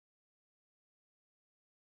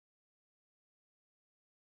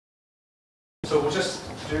So we'll just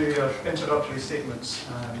do your introductory statements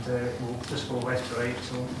and we'll just go left to right.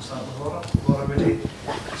 So we'll start with Laura. Laura Moodie,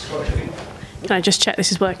 Scottish Green. Can I just check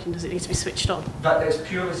this is working? Does it need to be switched on? That is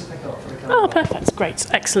purely to pick up for the camera. Oh, perfect. Great.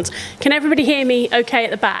 Excellent. Can everybody hear me okay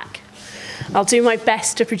at the back? I'll do my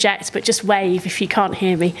best to project, but just wave if you can't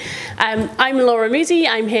hear me. I'm Laura Moodie.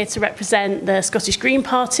 I'm here to represent the Scottish Green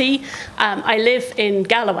Party. I live in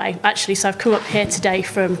Galloway, actually, so I've come up here today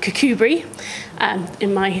from Kirkcudbright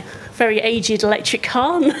in my very aged electric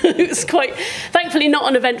car. It was quite, thankfully, not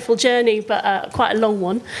an eventful journey, but quite a long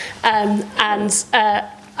one.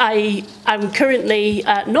 I am currently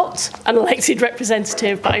not an elected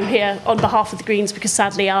representative, but I'm here on behalf of the Greens because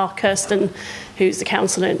sadly our Kirsten, who's the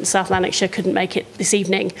councillor in South Lanarkshire, couldn't make it this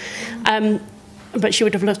evening. But she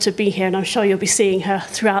would have loved to be here, and I'm sure you'll be seeing her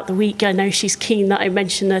throughout the week. I know she's keen that I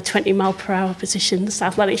mention the 20-mile-per-hour position the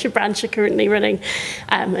South Lanarkshire branch are currently running,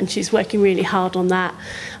 and she's working really hard on that.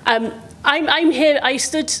 I'm here. I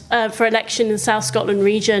stood for election in the South Scotland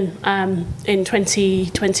region in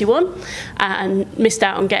 2021 and missed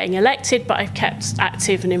out on getting elected, but I've kept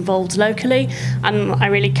active and involved locally, and I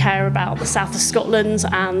really care about the south of Scotland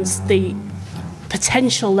and the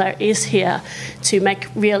potential there is here to make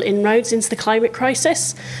real inroads into the climate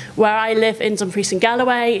crisis. Where I live in Dumfries and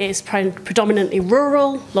Galloway is predominantly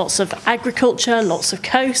rural, lots of agriculture, lots of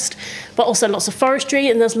coast, but also lots of forestry,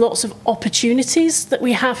 and there's lots of opportunities that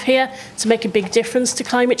we have here to make a big difference to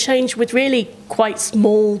climate change with really quite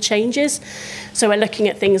small changes. So we're looking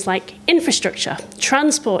at things like infrastructure.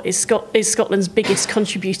 Transport is Scotland's biggest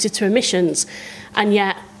contributor to emissions, and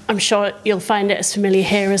yet I'm sure you'll find it as familiar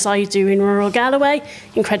here as I do in rural Galloway,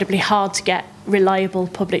 incredibly hard to get reliable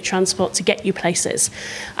public transport to get you places.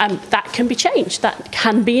 That can be changed, that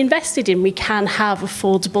can be invested in. We can have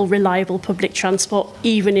affordable, reliable public transport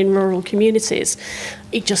even in rural communities.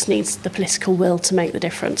 It just needs the political will to make the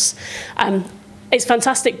difference. It's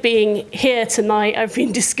fantastic being here tonight. I've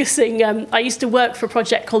been discussing, I used to work for a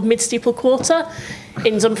project called Mid-Steeple Quarter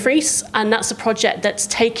in Dumfries, and that's a project that's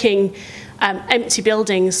taking empty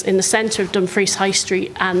buildings in the centre of Dumfries High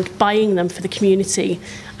Street and buying them for the community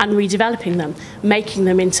and redeveloping them, making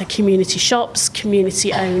them into community shops,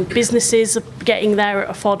 community-owned businesses, getting there at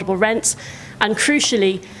affordable rents, and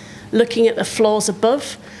crucially, looking at the floors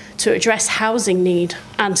above to address housing need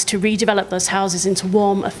and to redevelop those houses into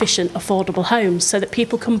warm, efficient, affordable homes so that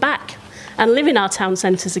people come back and live in our town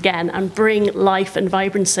centres again and bring life and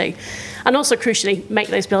vibrancy. And also, crucially, make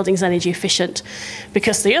those buildings energy efficient,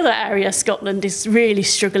 because the other area Scotland is really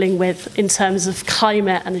struggling with in terms of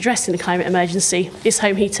climate and addressing the climate emergency is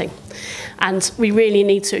home heating. And we really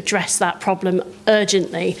need to address that problem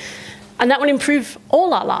urgently. And that will improve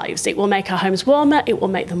all our lives. It will make our homes warmer, it will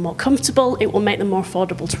make them more comfortable, it will make them more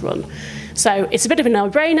affordable to run. So it's a bit of a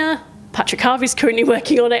no-brainer. Patrick Harvey's currently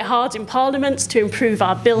working on it hard in Parliament to improve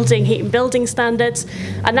our heat and building standards.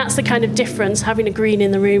 And that's the kind of difference having a Green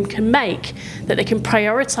in the room can make, that they can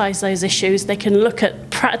prioritise those issues, they can look at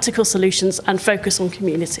practical solutions and focus on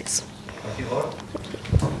communities. Thank you, Laura.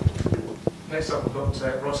 Next up, we've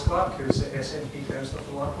got Ross Clark, who's the SNP Councillor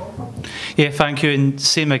for Larkhall. Yeah, thank you, and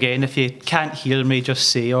same again. If you can't hear me, just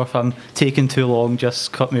say, or if I'm taking too long,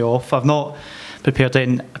 just cut me off. I've not prepared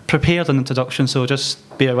an introduction, so just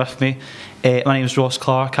bear with me. My name is Ross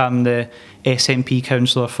Clark. I'm the SNP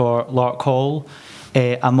councillor for Larkhall.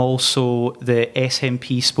 I'm also the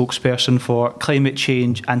SNP spokesperson for climate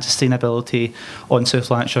change and sustainability on South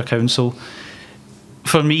Lanarkshire Council.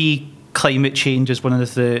 For me, climate change is one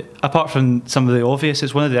of the, apart from some of the obvious,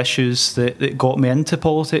 it's one of the issues that got me into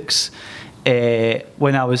politics.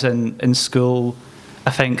 When I was in school, I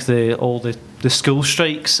think all the school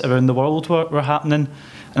strikes around the world were happening,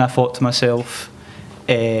 and I thought to myself,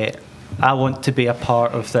 I want to be a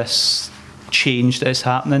part of this change that is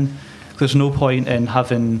happening. There's no point in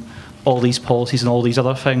having all these policies and all these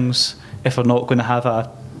other things if we're not going to have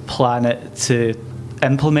a planet to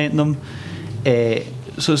implement them.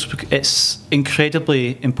 So it's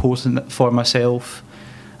incredibly important for myself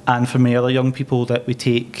and for many other young people that we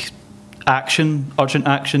take action, urgent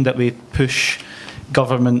action, that we push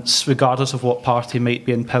governments, regardless of what party might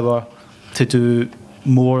be in power, to do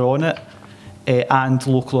more on it, and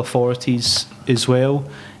local authorities as well.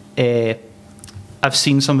 I've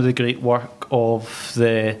seen some of the great work of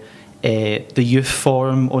the Youth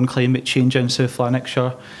Forum on Climate Change in South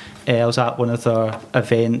Lanarkshire. I was at one of their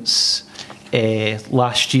events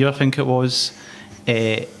last year, I think it was,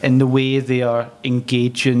 in the way they are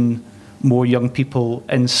engaging more young people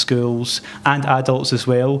in schools and adults as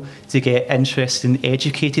well to get interested and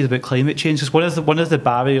educated about climate change. Because one of the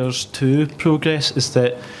barriers to progress is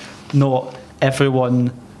that not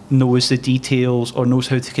everyone knows the details or knows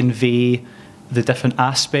how to convey the different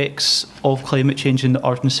aspects of climate change and the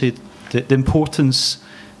urgency, the importance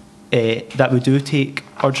that we do take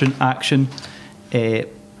urgent action,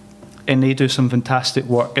 and they do some fantastic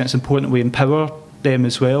work, and it's important that we empower them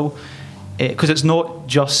as well, because it's not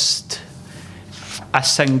just a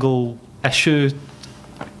single issue.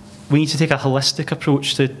 We need to take a holistic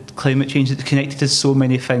approach to climate change. It's connected to so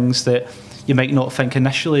many things that you might not think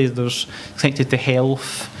initially. There's connected to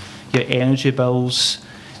health, your energy bills.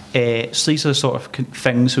 So these are the sort of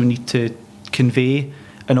things we need to convey,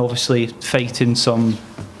 and obviously fighting some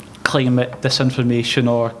climate disinformation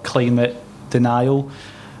or climate denial.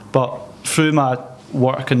 But through my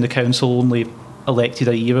work in the council, only elected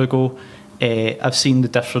a year ago, I've seen the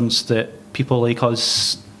difference that people like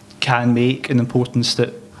us can make, and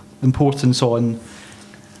the importance on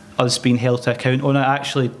us being held to account on it. I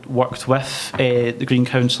actually worked with the Green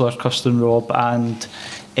Councillor, Kirsten Robb, and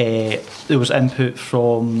there was input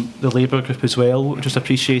from the Labour group as well, which was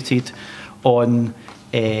appreciated, on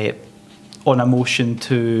a motion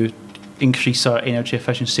to increase our energy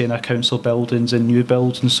efficiency in our council buildings and new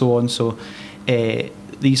builds and so on. So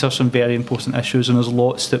these are some very important issues, and there's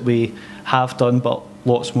lots that we have done, but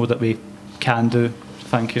lots more that we can do.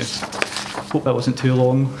 Thank you. Hope that wasn't too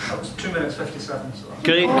long. That was 2 minutes 57. So.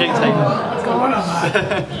 Great time.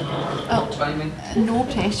 No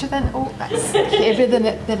pressure then. Oh, that's heavier than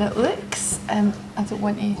it looks. I don't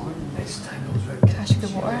want to crash the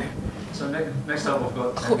water. So next up we've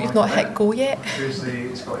got... I hope you've not hit go yet. Who's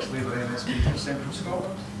the Scottish Labour MSP from Central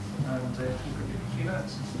Scotland. And you've got 3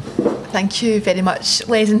 minutes. Thank you very much,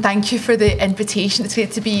 Les, and thank you for the invitation. It's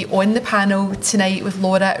great to be on the panel tonight with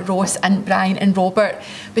Laura, Ross and Brian and Robert,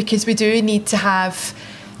 because we do need to have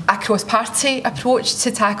a cross-party approach to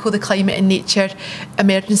tackle the climate and nature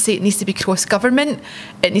emergency. It needs to be cross-government,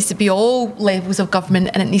 it needs to be all levels of government,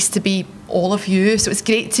 and it needs to be all of you. So it's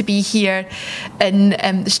great to be here in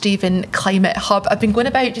the Strathaven Climate Hub. I've been going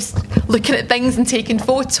about just looking at things and taking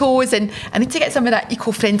photos, and I need to get some of that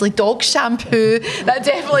eco-friendly dog shampoo. That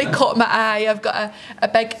definitely caught my eye. I've got a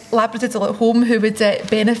big Labradoodle at home who would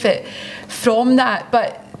benefit from that.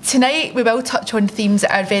 But tonight we will touch on themes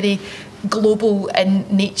that are very global in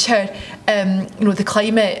nature. The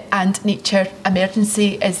climate and nature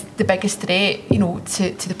emergency is the biggest threat,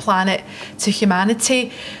 to the planet, to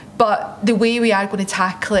humanity. But the way we are going to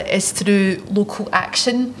tackle it is through local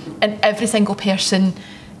action, and every single person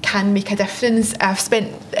can make a difference. I've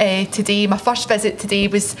spent today, my first visit today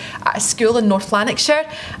was at a school in North Lanarkshire.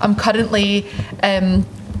 I'm currently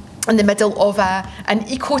in the middle of an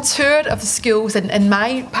eco tour of the schools in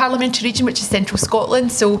my parliamentary region, which is Central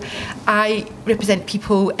Scotland. So I represent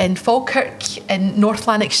people in Falkirk, in North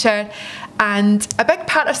Lanarkshire, and a big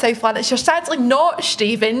part of South Lanarkshire, sadly not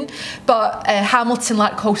Strathaven, but Hamilton,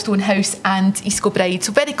 Larkhall, Stonehouse and East Kilbride,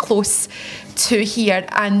 so very close to here.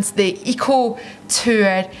 And the eco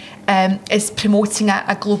tour is promoting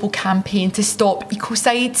a global campaign to stop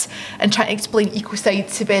ecocide, and trying to explain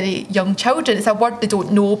ecocide to very young children. It's a word they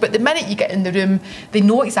don't know, but the minute you get in the room, they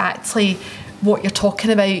know exactly what you're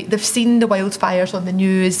talking about. They've seen the wildfires on the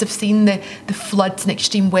news, they've seen the floods and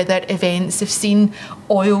extreme weather events, they've seen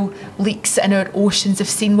oil leaks in our oceans, they've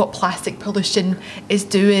seen what plastic pollution is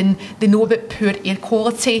doing, they know about poor air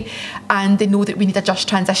quality, and they know that we need a just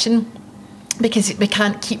transition, because we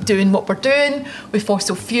can't keep doing what we're doing with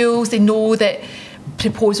fossil fuels. They know that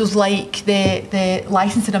proposals like the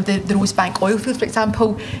licensing of the Rosebank oil field, for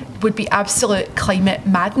example, would be absolute climate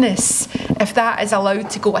madness. If that is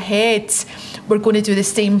allowed to go ahead, we're going to do the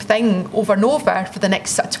same thing over and over for the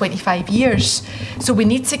next 25 years. So we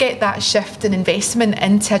need to get that shift in investment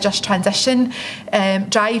into a just transition.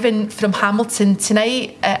 Driving from Hamilton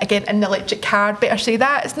tonight, again in the electric car, better say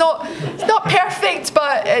that. It's not perfect,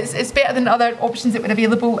 but it's better than other options that were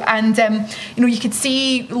available. And you could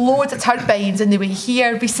see loads of turbines in the way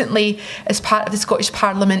here. Recently, as part of the Scottish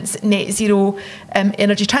Parliament's Net Zero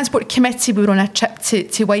Energy Transport Committee, we were on a trip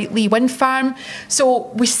to Whittle wind farm. So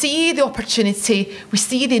we see the opportunity, we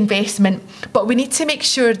see the investment, but we need to make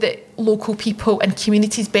sure that local people and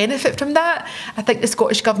communities benefit from that. I think the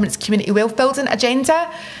Scottish Government's community wealth building agenda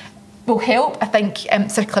will help. I think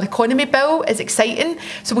circular economy bill is exciting,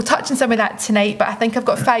 so we'll touch on some of that tonight, but I think I've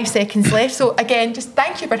got 5 seconds left. So again, just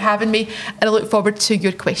thank you for having me, and I look forward to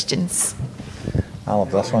your questions. I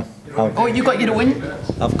love this one. Oh, you got your own?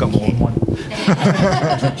 I've got my own one.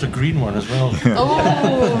 It's a green one as well.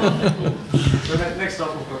 Oh. So next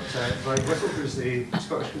up we've got Whittle, who's the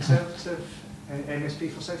Scottish Conservative MSP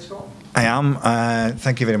for South Scotland. I am.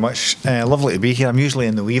 Thank you very much. Lovely to be here. I'm usually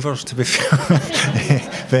in the Weavers, to be fair.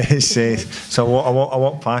 But so I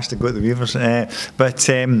walk past to go to the Weavers.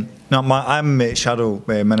 No, I'm Shadow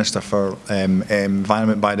Minister for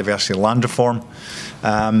Environment, Biodiversity and Land Reform.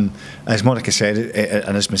 As Monica said,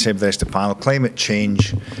 and as been said by the rest of the panel, climate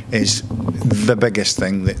change is the biggest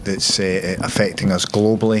thing that's affecting us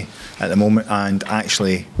globally at the moment, and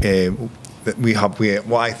actually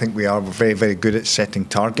what I think we are very, very good at setting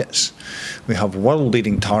targets. We have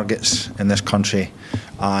world-leading targets in this country,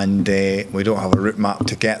 and we don't have a route map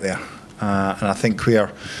to get there. And I think we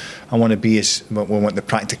want the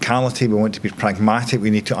practicality, we want to be pragmatic, we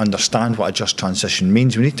need to understand what a just transition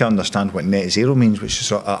means, we need to understand what net zero means, which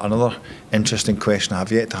is another interesting question. I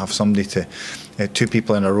have yet to have somebody two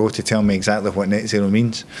people in a row to tell me exactly what net zero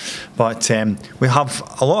means. But we have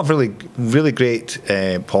a lot of really, really great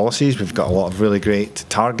policies, we've got a lot of really great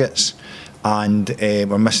targets, and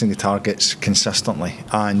we're missing the targets consistently.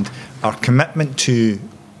 And our commitment to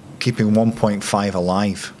keeping 1.5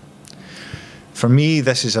 alive, for me,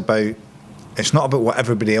 this is about, it's not about what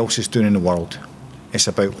everybody else is doing in the world. It's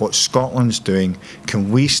about what Scotland's doing. Can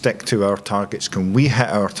we stick to our targets? Can we hit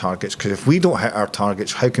our targets? Because if we don't hit our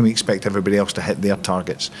targets, how can we expect everybody else to hit their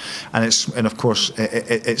targets? And of course,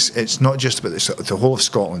 it's not just about the whole of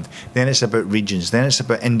Scotland. Then it's about regions. Then it's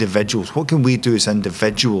about individuals. What can we do as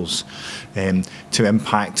individuals to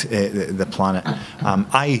impact the planet?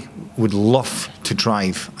 I would love to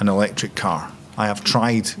drive an electric car. I have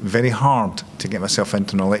tried very hard to get myself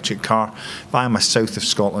into an electric car, but I'm a South of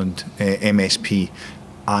Scotland MSP,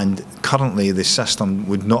 and currently the system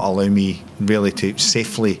would not allow me really to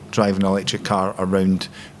safely drive an electric car around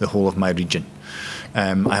the whole of my region.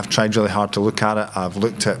 I have tried really hard to look at it. I've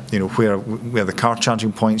looked at where the car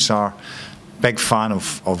charging points are. Big fan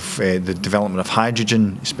of the development of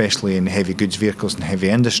hydrogen, especially in heavy goods vehicles and heavy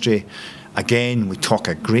industry. Again, we talk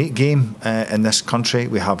a great game in this country.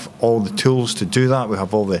 We have all the tools to do that. We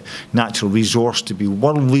have all the natural resource to be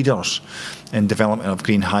world leaders in development of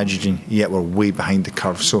green hydrogen, yet we're way behind the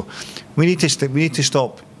curve. So we need to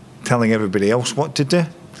stop telling everybody else what to do.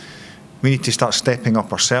 We need to start stepping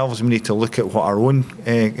up ourselves. We need to look at what our own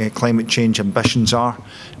climate change ambitions are,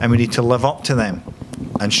 and we need to live up to them.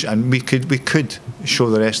 And we could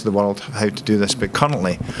show the rest of the world how to do this, but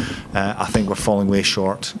currently I think we're falling way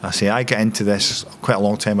short. I get into this quite a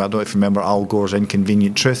long time. I don't know if you remember Al Gore's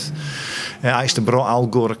Inconvenient Truth. I actually brought Al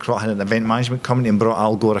Gore across, I had an event management company, and brought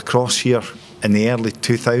Al Gore across here in the early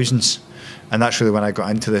 2000s. And that's really when I got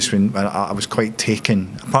into this, when I was quite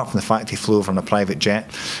taken, apart from the fact he flew over on a private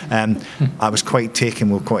jet, I was quite taken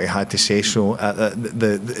with what he had to say. So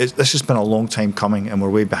this has been a long time coming, and we're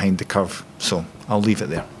way behind the curve. So I'll leave it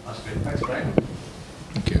there. That's great. Thanks, Brian.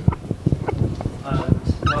 Thank you.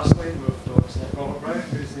 And lastly, we've got Robert Brown,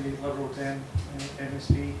 who's the Liberal 10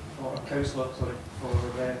 MSP, or councillor, sorry, for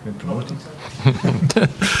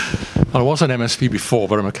I was an MSP before,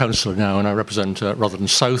 but I'm a councillor now, and I represent Rutherglen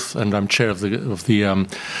South, and I'm chair of the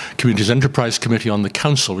Communities Enterprise Committee on the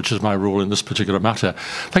council, which is my role in this particular matter.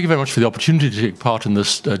 Thank you very much for the opportunity to take part in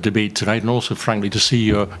this debate tonight, and also, frankly, to see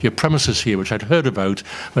your premises here, which I'd heard about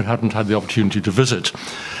but hadn't had the opportunity to visit.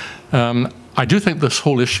 I do think this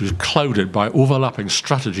whole issue is clouded by overlapping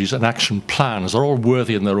strategies and action plans. They're all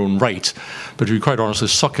worthy in their own right, but to be quite honest, they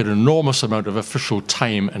suck an enormous amount of official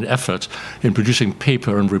time and effort in producing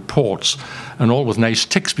paper and reports, and all with nice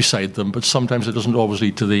ticks beside them, but sometimes it doesn't always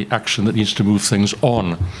lead to the action that needs to move things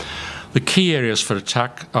on. The key areas for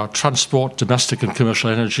attack are transport, domestic and commercial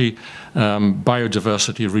energy,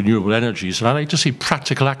 biodiversity, renewable energies. And I like to see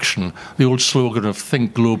practical action. The old slogan of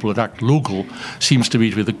think global and act local seems to me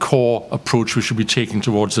to be the core approach we should be taking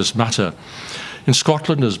towards this matter. In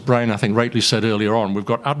Scotland, as Brian, I think, rightly said earlier on, we've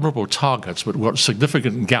got admirable targets, but we've got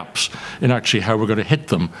significant gaps in actually how we're going to hit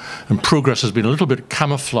them. And progress has been a little bit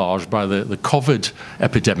camouflaged by the COVID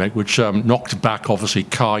epidemic, which knocked back, obviously,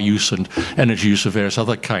 car use and energy use of various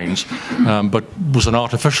other kinds, but was an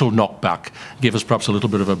artificial knockback, gave us perhaps a little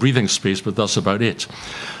bit of a breathing space, but that's about it.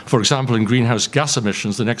 For example, in greenhouse gas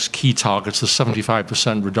emissions, the next key target's the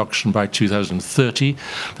 75% reduction by 2030.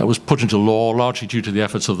 That was put into law largely due to the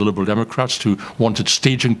efforts of the Liberal Democrats who wanted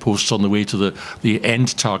staging posts on the way to the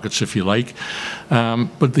end targets, if you like.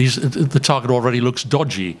 But the target already looks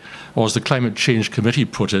dodgy. Or as the Climate Change Committee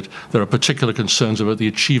put it, there are particular concerns about the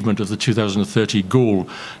achievement of the 2030 goal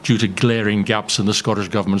due to glaring gaps in the Scottish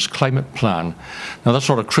Government's climate plan. Now, that's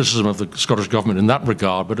not a criticism of the Scottish Government in that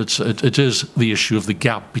regard, but it is the issue of the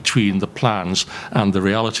gap between the plans and the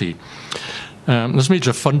reality. There's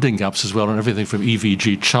major funding gaps as well on everything from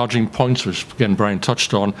EVG charging points, which again Brian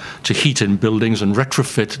touched on, to heat in buildings and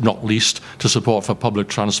retrofit, not least, to support for public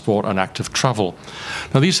transport and active travel.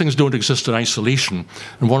 Now, these things don't exist in isolation,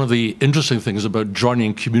 and one of the interesting things about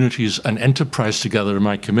joining communities and enterprise together in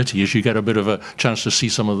my committee is you get a bit of a chance to see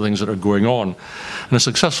some of the things that are going on. And a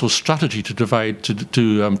successful strategy to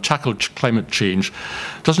tackle climate change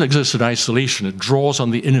doesn't exist in isolation. It draws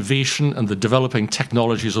on the innovation and the developing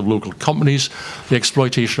technologies of local companies, the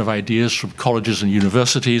exploitation of ideas from colleges and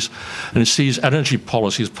universities, and it sees energy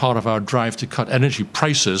policy as part of our drive to cut energy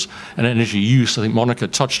prices and energy use. I think Monica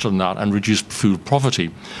touched on that, and reduce food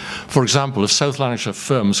poverty. For example, if South Lanarkshire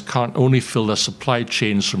firms can't only fill their supply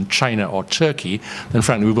chains from China or Turkey, then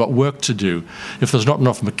frankly we've got work to do. If there's not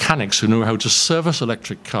enough mechanics who know how to service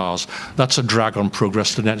electric cars, that's a drag on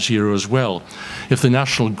progress to net zero as well. If the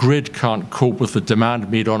national grid can't cope with the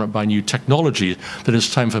demand made on it by new technology, then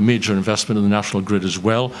it's time for major investment in the national grid as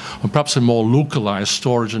well, and perhaps in more localised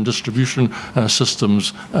storage and distribution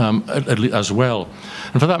systems as well.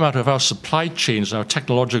 And for that matter, if our supply chains and our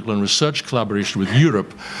technological and research collaboration with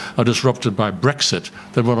Europe are disrupted by Brexit,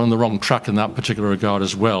 then we're on the wrong track in that particular regard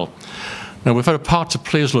as well. Now, we've had a part to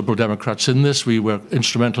play as Liberal Democrats in this. We were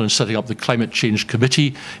instrumental in setting up the Climate Change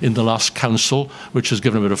Committee in the last council, which has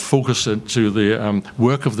given a bit of focus to the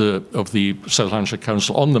work of the South Lanarkshire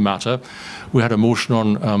Council on the matter. We had a motion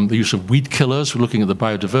on the use of weed killers. We're looking at the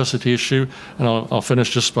biodiversity issue. And I'll finish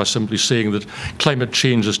just by simply saying that climate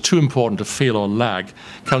change is too important to fail or lag.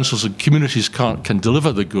 Councils and communities can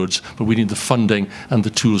deliver the goods, but we need the funding and the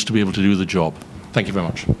tools to be able to do the job. Thank you very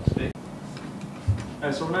much.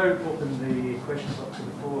 So we'll now open the questions up to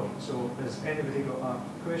the floor. So has anybody got a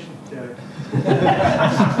question? Derek?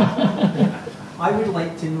 I would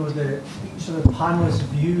like to know each of the panelists'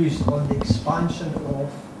 views on the expansion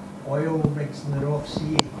of oil rigs in the Rough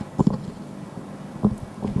Sea.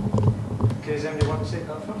 Okay, does anybody want to take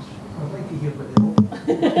that first? I'd like to hear what they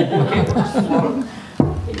know.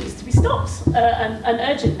 It needs to be stopped, and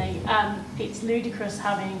urgently. It's ludicrous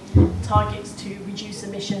having targets to reduce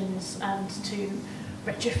emissions and to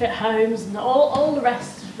retrofit homes and all the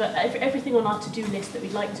rest of everything on our to-do list that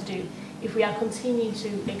we'd like to do. If we are continuing to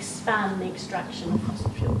expand the extraction of fossil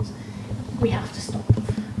fuels, we have to stop.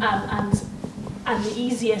 And the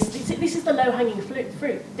easiest, this is the low-hanging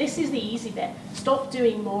fruit. This is the easy bit. Stop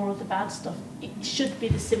doing more of the bad stuff. It should be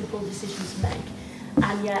the simple decision to make.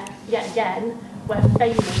 And yet again, we're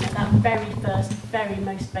failing at that very first, very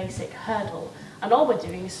most basic hurdle. And all we're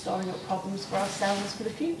doing is storing up problems for ourselves for the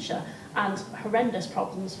future, and horrendous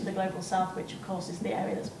problems for the Global South, which of course is the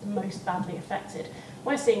area that's most badly affected.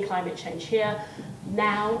 We're seeing climate change here.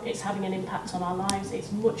 Now it's having an impact on our lives.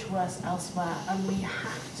 It's much worse elsewhere, and we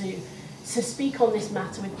have to speak on this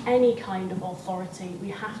matter with any kind of authority. We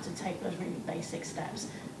have to take those really basic steps.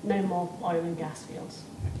 No more oil and gas fields.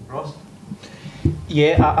 Ross?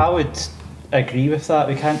 Yeah, I would agree with that.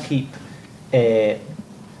 We can't keep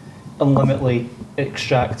unlimitedly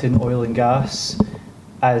extracting oil and gas.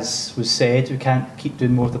 As was said, we can't keep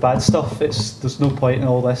doing more of the bad stuff. There's no point in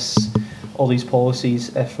all these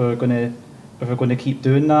policies if we're going to keep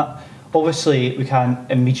doing that. Obviously, we can't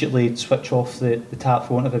immediately switch off the tap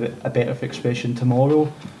for want of a better expression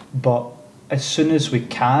tomorrow, but as soon as we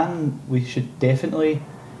can, we should definitely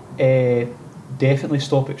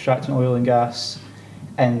stop extracting oil and gas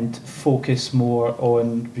and focus more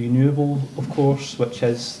on renewable, of course, which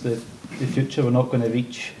is the future. We're not going to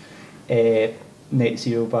reach net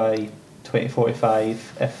zero by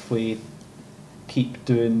 2045 if we keep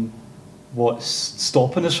doing what's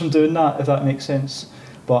stopping us from doing that, if that makes sense.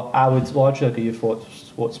 But I would largely agree with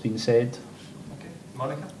what's been said. Okay,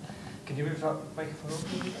 Monica, can you move that microphone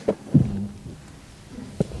over?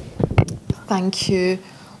 Thank you.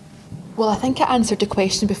 Well, I think I answered the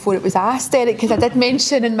question before it was asked, Eric, because I did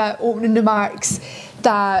mention in my opening remarks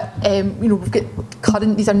that we've got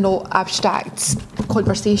these are not abstract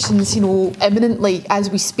conversations. Imminently as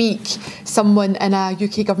we speak, someone in a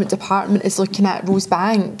UK government department is looking at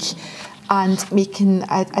Rosebank and making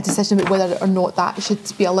a decision about whether or not that should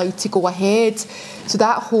be allowed to go ahead. So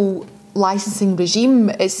that whole licensing regime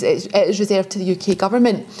is reserved to the UK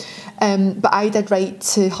government. But I did write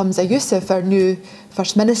to Hamza Yousaf, our new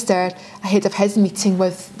First Minister, ahead of his meeting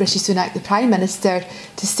with Rishi Sunak, the Prime Minister,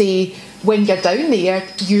 to say, when you're down there,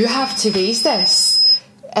 you have to raise this.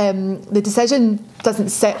 The decision doesn't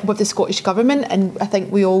sit with the Scottish Government, and I think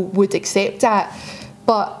we all would accept that.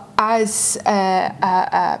 But as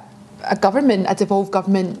a a government, a devolved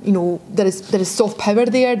government, you know, there is soft power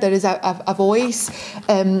there. There is a voice.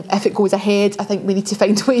 If it goes ahead, I think we need to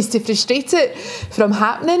find ways to frustrate it from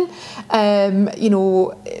happening. You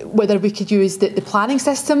know, whether we could use the planning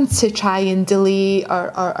system to try and delay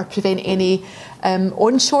or prevent any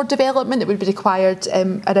onshore development that would be required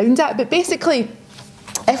around it. But basically,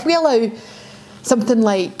 if we allow something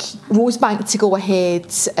like Rosebank to go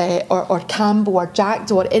ahead, or Campbell or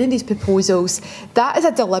Jackdaw or any of these proposals, that is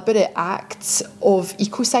a deliberate act of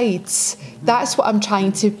ecocides. That's what I'm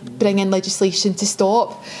trying to bring in legislation to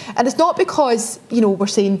stop. And it's not because, you know, we're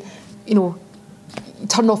saying, you know,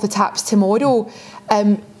 turn off the taps tomorrow.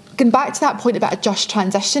 Going back to that point about a just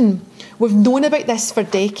transition, we've known about this for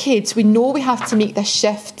decades. We know we have to make this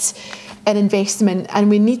shift in investment, and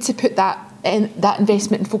we need to put that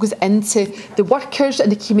investment and focus into the workers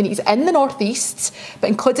and the communities in the North East, but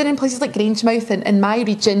including in places like Grangemouth and in my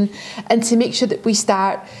region, and to make sure that we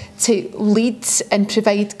start to lead and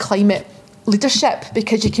provide climate leadership,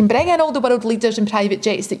 because you can bring in all the world leaders and private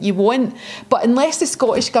jets that you want, but unless the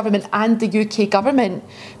Scottish Government and the UK Government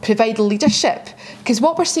provide leadership, because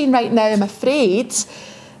what we're seeing right now, I'm afraid,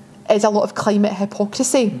 is a lot of climate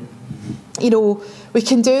hypocrisy. You know, we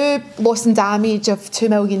can do loss and damage of £2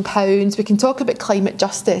 million, we can talk about climate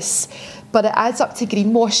justice, but it adds up to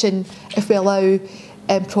greenwashing if we allow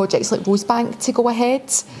projects like Rosebank to go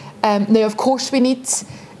ahead. Now, of course, we need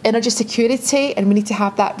energy security and we need to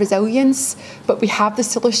have that resilience, but we have the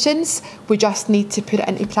solutions, we just need to put it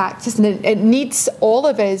into practice, and it needs all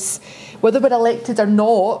of us, whether we're elected or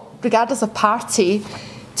not, regardless of party,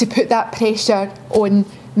 to put that pressure on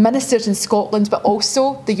ministers in Scotland, but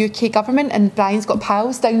also the UK Government, and Brian's got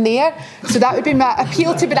pals down there, so that would be my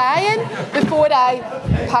appeal to Brian before I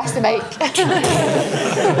pass the mic.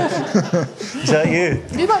 Is that you?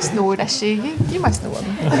 You must know, Rishi. You must know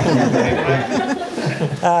him.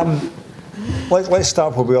 Let's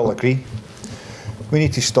start where we all agree. We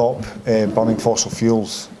need to stop burning fossil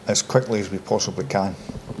fuels as quickly as we possibly can.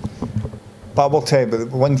 But I will tell you,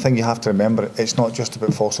 but one thing you have to remember, it's not just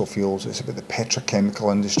about fossil fuels, it's about the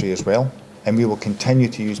petrochemical industry as well. And we will continue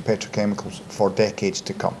to use petrochemicals for decades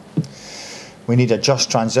to come. We need a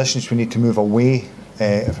just transition, so we need to move away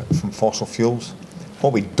from fossil fuels.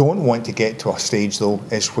 What we don't want to get to a stage, though,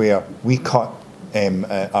 is where we cut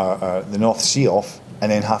the North Sea off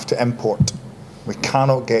and then have to import. We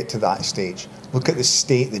cannot get to that stage. Look at the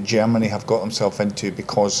state that Germany have got themselves into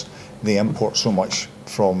because they import so much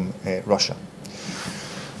from Russia.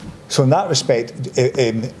 So in that respect,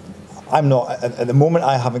 I'm not, at the moment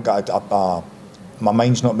I haven't got, my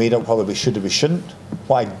mind's not made up whether we should or we shouldn't.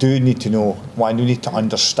 What I do need to know, what I do need to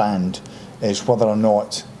understand is whether or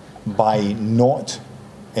not by not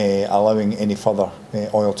allowing any further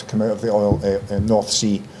oil to come out of the North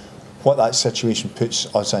Sea, what that situation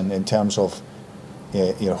puts us in terms of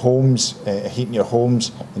your homes, heating your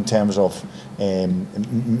homes, in terms of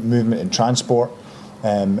movement and transport,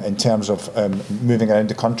 in terms of moving around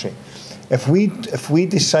the country. If we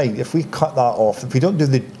decide, if we cut that off, if we don't do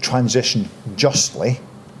the transition justly,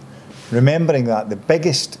 remembering that the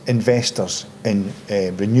biggest investors in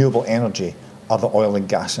renewable energy are the oil and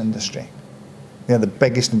gas industry. They're the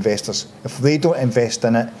biggest investors. If they don't invest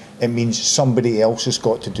in it, it means somebody else has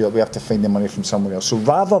got to do it. We have to find the money from somewhere else. So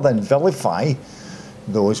rather than vilify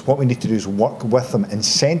those, what we need to do is work with them,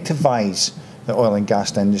 incentivise the oil and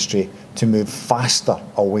gas industry to move faster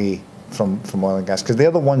away from oil and gas, because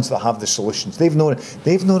they're the ones that have the solutions. They've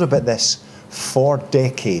known about this for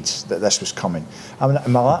decades that this was coming. I mean,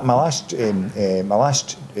 my last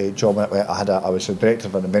job I had, I was a director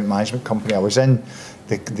of an event management company. I was in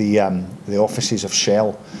the offices of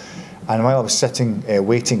Shell, and while I was sitting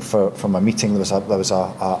waiting for my meeting, there was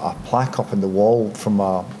a plaque up in the wall from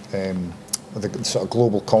the sort of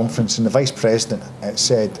global conference, and the vice president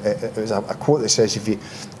said, it was a quote that says,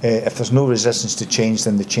 if there's no resistance to change,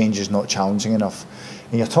 then the change is not challenging enough.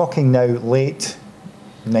 And you're talking now late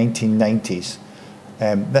 1990s.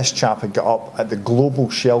 This chap had got up at the global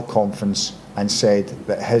Shell conference and said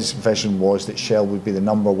that his vision was that Shell would be the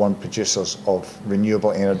 #1 producers of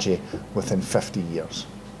renewable energy within 50 years.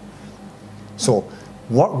 So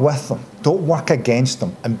work with them, don't work against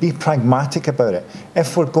them, and be pragmatic about it.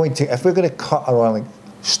 If we're going to cut our oil,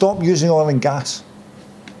 stop using oil and gas.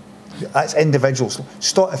 That's individuals.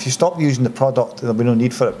 If you stop using the product, there'll be no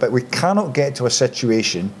need for it. But we cannot get to a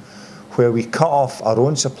situation where we cut off our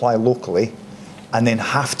own supply locally and then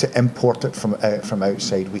have to import it from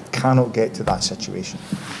outside. We cannot get to that situation.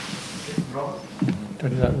 Do I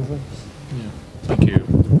do that? Yeah. Thank you.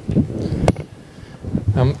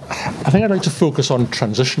 think I'd like to focus on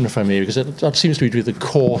transition, if I may, because that seems to be the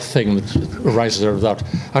core thing that arises out of that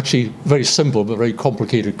actually very simple but very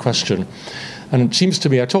complicated question. And it seems to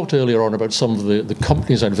me, I talked earlier on about some of the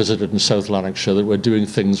companies I'd visited in South Lanarkshire that were doing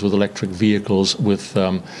things with electric vehicles, with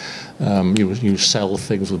you sell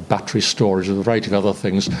things with battery storage, and a variety of other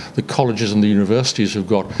things. The colleges and the universities have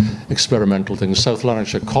got experimental things. South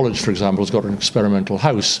Lanarkshire College, for example, has got an experimental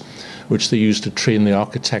house, which they use to train the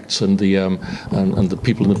architects and the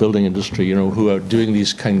people in the building industry, you know, who are doing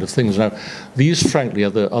these kind of things. Now, these, frankly, are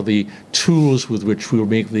the tools with which we will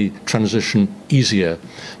make the transition easier,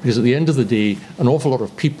 because at the end of the day, an awful lot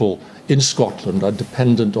of people in Scotland are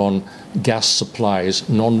dependent on gas supplies,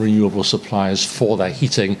 non-renewable supplies for their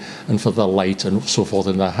heating and for their light and so forth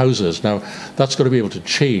in their houses. Now, that's got to be able to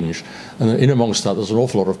change. And in amongst that, there's an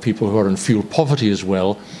awful lot of people who are in fuel poverty as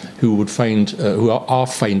well, who would find, who are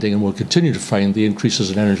finding and will continue to find the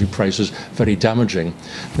increases in energy prices very damaging.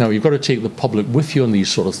 Now, you've got to take the public with you on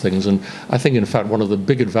these sort of things. And I think, in fact, one of the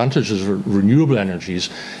big advantages of renewable energies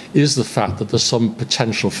is the fact that there's some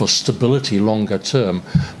potential for stability longer term,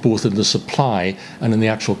 both in the supply and in the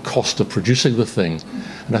actual cost of producing the thing.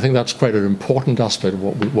 And I think that's quite an important aspect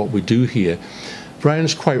of what we do here.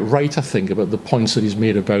 Brian's quite right, I think, about the points that he's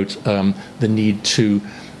made about the need to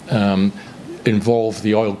involve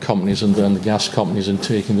the oil companies and the gas companies in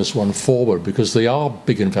taking this one forward, because they are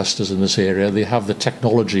big investors in this area. They have the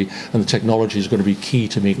technology, and the technology is going to be key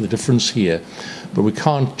to make the difference here. But we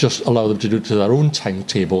can't just allow them to do it to their own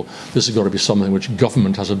timetable. This has got to be something which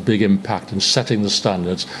government has a big impact in setting the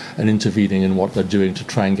standards and intervening in what they're doing to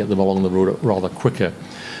try and get them along the road rather quicker.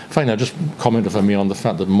 Finally, I'll just comment, if I may, on the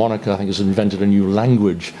fact that Monica, I think, has invented a new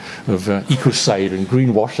language of ecocide and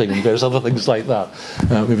greenwashing and various other things like that.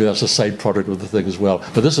 Maybe that's a side product of the thing as well.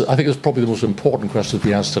 But this, I think, is probably the most important question to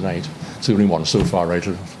be asked tonight. It's the only one so far, right?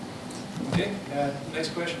 Okay, next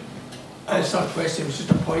question. It's not a question, it's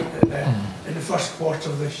just a point that in the first quarter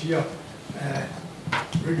of this year,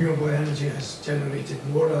 renewable energy has generated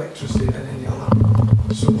more electricity than any other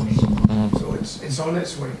source. So it's on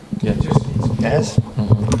its way. Yeah. It just needs Yes.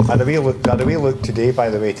 Had a wee look today, by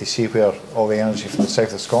the way, to see where all the energy from the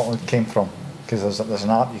south of Scotland came from, because there's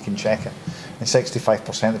an app, you can check it, and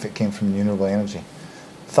 65% of it came from renewable energy.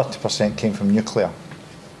 30% came from nuclear.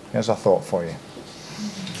 Here's a thought for you.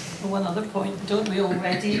 One other point, don't we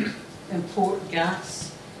already import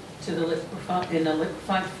gas to the in a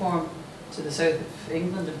liquefied form to the south of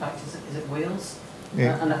England? In fact, is it Wales?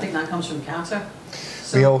 Yeah. And I think that comes from Qatar.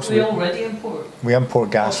 So we already import. We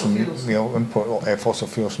import gas fossil from fuels. we import fossil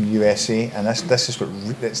fuels from the USA, and this is what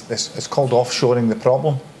it's called offshoring the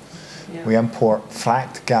problem. Yeah. We import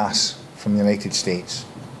fracked gas from the United States.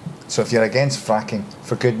 So if you're against fracking,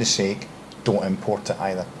 for goodness sake, don't import it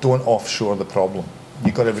either. Don't offshore the problem.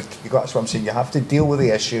 That's what I'm saying. You have to deal with the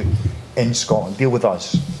issue in Scotland. Deal with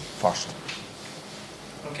us first.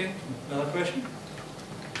 Okay, another question?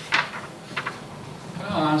 Can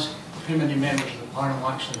I ask how many members of the panel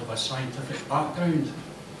actually have a scientific background?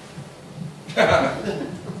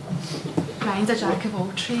 Brian's a jack of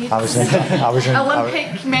all trades.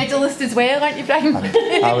 Olympic medalist as well, aren't you, Brian?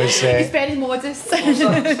 He's very modest. But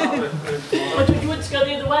would you want to go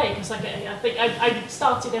the other way? Because I think I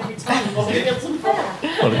started every time. So it feels unfair.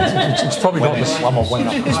 Well, it's probably not the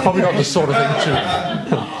It's probably not the sort of thing to.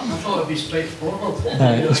 I thought it'd be straightforward.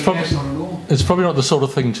 It's probably not the sort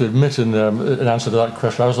of thing to admit in answer to that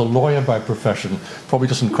question. I was a lawyer by profession. Probably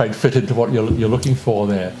doesn't quite fit into what you're looking for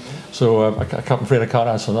there. So I'm afraid I can't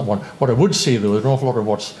answer that one. What I would say, though, is an awful lot of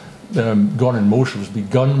what's gone in motion was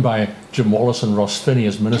begun by Jim Wallace and Ross Finney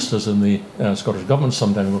as ministers in the Scottish Government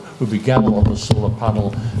sometime, who began a lot of the solar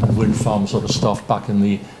panel and wind farm sort of stuff back in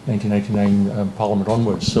the 1999 Parliament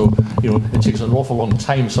onwards. So, it takes an awful long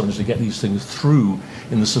time sometimes to get these things through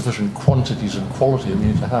in the sufficient quantities and quality that we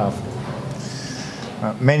need to have.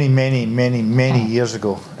 Many years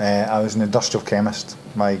ago, I was an industrial chemist.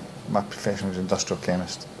 My profession was industrial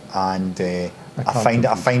chemist. And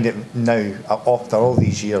I find it now, after all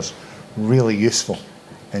these years, really useful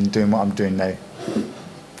in doing what I'm doing now.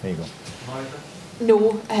 There you go.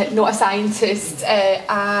 No, not a scientist.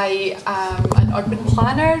 I am an urban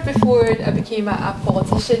planner before I became a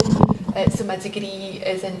politician. So my degree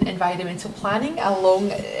is in environmental planning a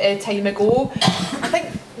long time ago. I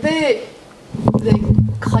think the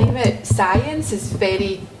climate science is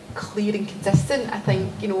very clear and consistent. I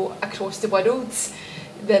think, across the world,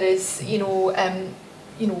 there is,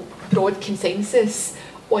 broad consensus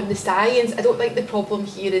on the science. I don't think the problem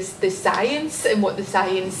here is the science and what the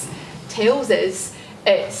science tells us.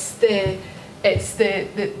 It's the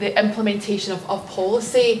implementation of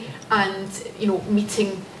policy and,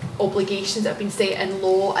 meeting obligations that have been set in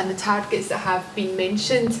law and the targets that have been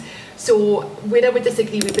mentioned. So where I would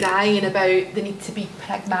disagree with Brian about the need to be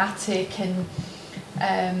pragmatic and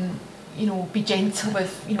you know, be gentle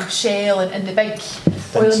with, you know, Shell and the big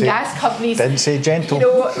oil and gas companies. Didn't say gentle. You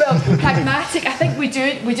know, well, pragmatic. I think we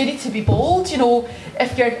do need to be bold. You know,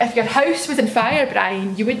 if your house was in fire,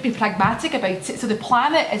 Brian, you would be pragmatic about it. So the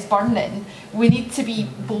planet is burning. We need to be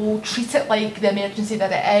bold, treat it like the emergency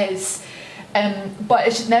that it is. But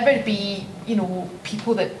it should never be, you know,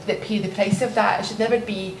 people that pay the price of that. It should never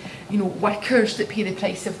be, you know, workers that pay the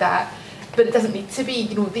price of that. But it doesn't need to be.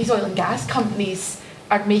 You know, these oil and gas companies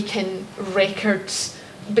are making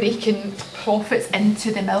record-breaking profits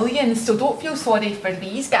into the millions. So don't feel sorry for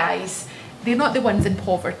these guys. They're not the ones in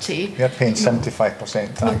poverty. They're paying 75%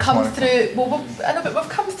 tax. We've come through. Well, I know, but we've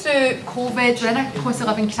come through COVID. We're in a cost of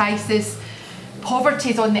living crisis. Poverty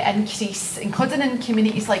is on the increase, including in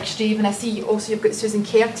communities like Strathaven. I see also you've got Susan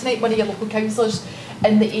Kerr tonight, one of your local councillors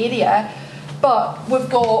in the area. But we've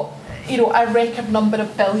got, you know, a record number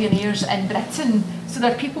of billionaires in Britain. So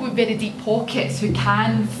there are people with very deep pockets who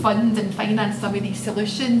can fund and finance some of these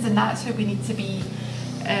solutions, and that's who we need to be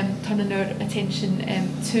turning our attention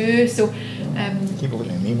to. So keep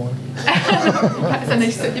looking at me more. That's a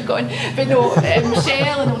nice suit you've got on. But no,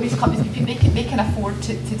 Shell and all these companies, they can afford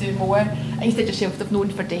to do more. And you said yourself, they've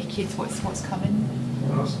known for decades what's coming.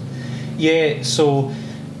 Yeah, so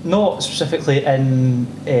not specifically in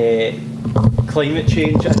climate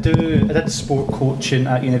change. I did sport coaching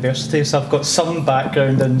at university, so I've got some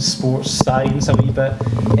background in sports science a wee bit,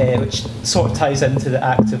 which sort of ties into the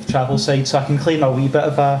active travel side, so I can claim a wee bit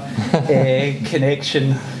of a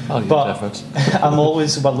connection. But I'm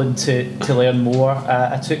always willing to learn more.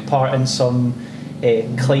 I took part in some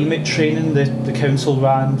climate training the council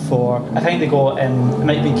ran for, I think they got in, it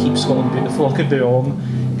might be Keep Scotland Beautiful, I could be wrong.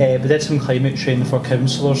 But did some climate training for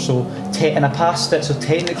councillors, so and I passed it, so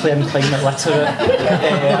technically I'm climate literate.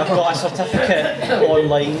 I've got a certificate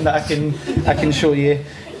online that I can show you,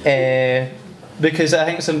 because I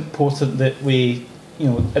think it's important that we, you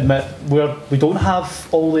know, admit we don't have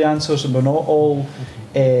all the answers and we're not all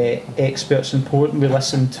experts. It's important we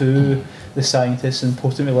listen to the scientists, and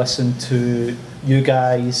important we listen to you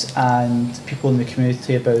guys and people in the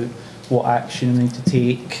community about what action we need to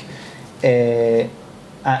take.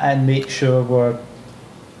 And make sure we're,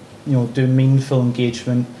 you know, doing meaningful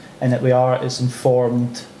engagement and that we are as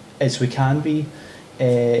informed as we can be.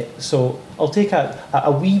 So I'll take a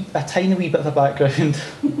tiny wee bit of a background.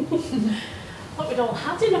 Well, we've all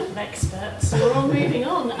had enough of experts, so we're all moving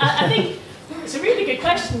on. I think it's a really good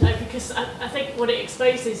question though, because I think what it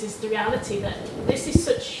exposes is the reality that this is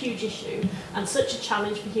such a huge issue and such a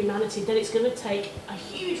challenge for humanity that it's going to take a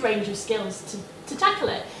huge range of skills to tackle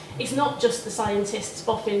it. It's not just the scientists,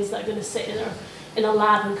 boffins, that are going to sit in a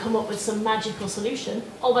lab and come up with some magical solution,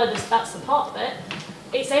 although that's the part of it.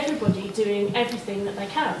 It's everybody doing everything that they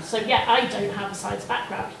can. So yeah, I don't have a science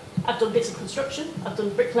background. I've done bits of construction, I've done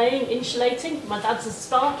bricklaying, insulating, my dad's a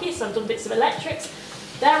sparky, so I've done bits of electrics.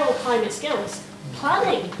 They're all climate skills.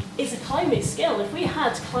 Planning is a climate skill. If we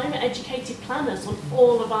had climate-educated planners on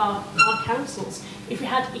all of our councils, if we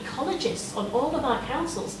had ecologists on all of our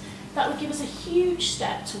councils, that would give us a huge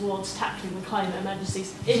step towards tackling the climate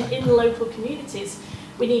emergencies in local communities.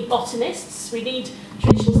 We need botanists, we need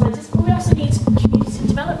traditional scientists, but we also need community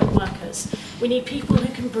development workers. We need people who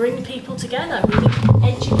can bring people together. We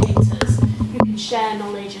need educators who can share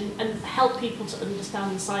knowledge and help people to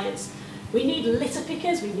understand the science. We need litter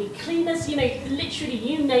pickers, we need cleaners, you know, literally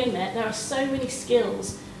you name it. There are so many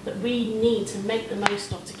skills that we need to make the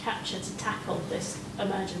most of to capture, to tackle this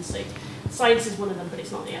emergency. Science is one of them, but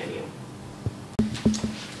it's not the only one.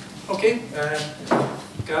 Okay,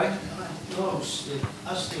 Gary? No,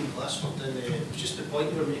 as Dean Glassford did, it was just the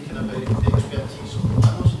point you were making about the expertise of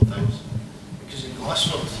planners and things. Because in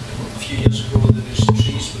Glassford, a few years ago, there was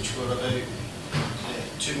trees which were about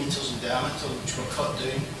 2 metres in diameter, which were cut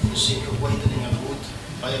down for the sake of widening a road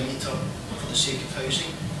by a metre for the sake of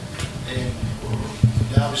housing.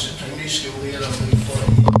 I was at primary school there, I'm about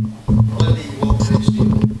 40. Bloody walk through the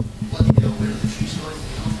street, bloody hell, where are the trees going?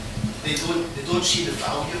 You know? They don't see the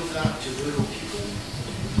value of that to rural people.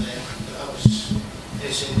 But I was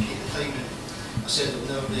SNP at the time, and I said I'll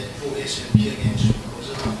never vote SNP against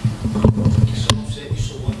because of that. Because I've said you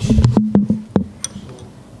so much.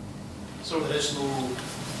 So there is no.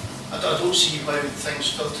 I don't see how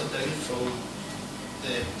things filter down from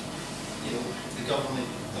the government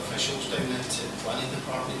officials down into planning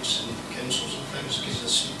departments and councils and things, because there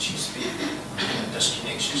seems to be a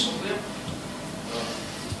disconnection somewhere.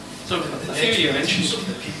 So a few you mentioned of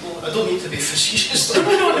the people. I don't mean to be facetious. I'm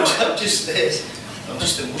I'm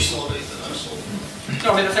just emotional about it, that's all.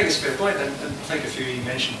 No, I mean, I think it's a fair point, and I think if you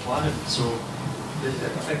mentioned planning, so I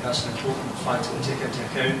think that's an important factor to take into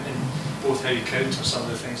account in both how you counter some of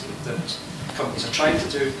the things that companies are trying to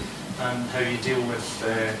do and how you deal with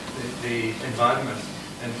the environment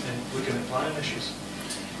and looking at planning issues.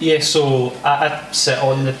 Yeah, so I sit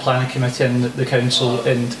on the planning committee and the council,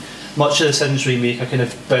 and much of the decisions we make are kind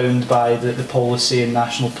of bound by the policy and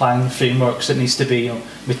national planning frameworks. It needs to be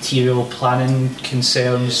material planning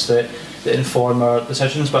concerns that inform our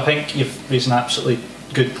decisions. But I think you've raised an absolutely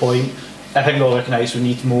good point. I think we all recognise we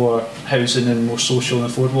need more housing and more social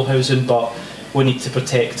and affordable housing, but we need to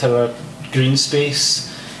protect our green space.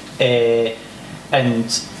 And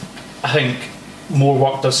I think more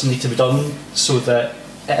work does need to be done so that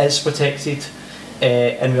it is protected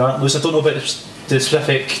and we aren't losing. I don't know about the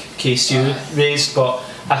specific case you raised, but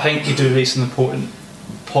I think you do raise an important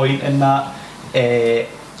point in that,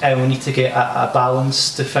 and we need to get a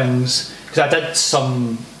balance to things, because I did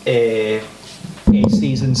some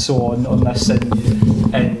essays and so on this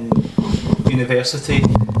in university,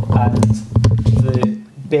 and the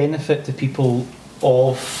benefit to people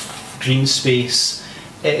of green space,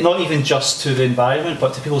 not even just to the environment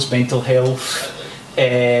but to people's mental health.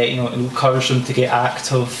 It encourages them to get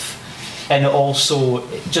active, and it also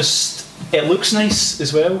it looks nice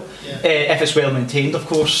as well, if it's well maintained, of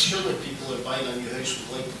course. Surely people who are buying a new house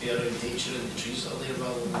would like to be around nature and the trees that are there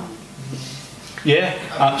rather than... Yeah,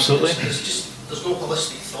 absolutely. There's no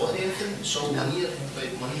holistic thought in anything, it's all money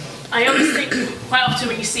about money. I always think quite often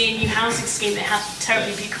when you see a new housing scheme that has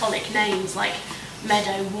terribly bucolic names like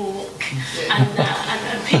Meadow Walk and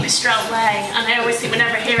Pipistrelle Way, and I always think,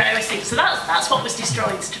 whenever I hear it, I always think, so that's what was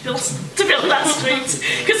destroyed to build that street,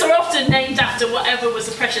 because they're often named after whatever was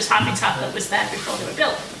the precious habitat that was there before they were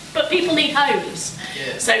built. But people need homes,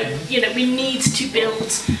 so we need to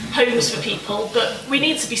build homes for people, but we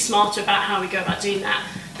need to be smarter about how we go about doing that.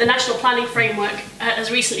 The National Planning Framework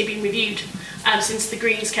has recently been reviewed since the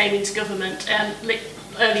Greens came into government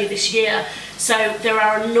earlier this year, so there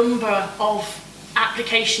are a number of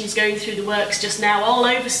applications going through the works just now all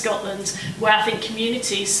over Scotland, where I think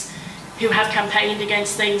communities who have campaigned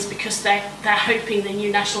against things because they're hoping the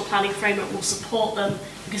new National Planning Framework will support them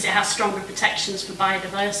because it has stronger protections for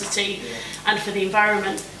biodiversity and for the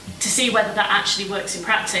environment, to see whether that actually works in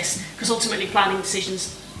practice, because ultimately planning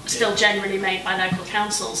decisions are still generally made by local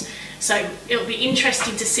councils. So it'll be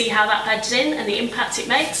interesting to see how that beds in and the impact it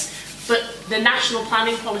makes, but the national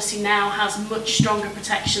planning policy now has much stronger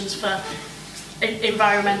protections for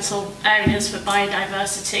environmental areas, for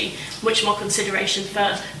biodiversity, much more consideration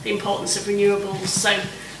for the importance of renewables. So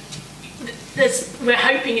we're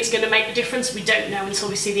hoping it's going to make a difference. We don't know until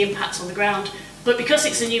we see the impact on the ground. But because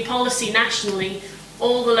it's a new policy nationally,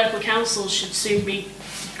 all the local councils should soon be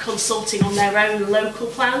consulting on their own local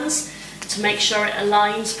plans to make sure it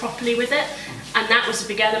aligns properly with it. And that was a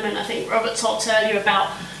big element. I think Robert talked earlier about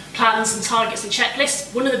plans and targets and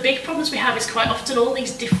checklists. One of the big problems we have is quite often all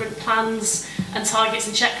these different plans and targets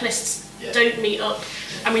and checklists don't meet up,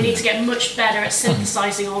 and we need to get much better at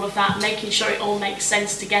synthesising all of that, making sure it all makes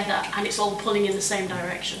sense together and it's all pulling in the same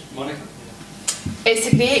direction. Monica? It's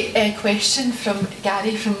a great question from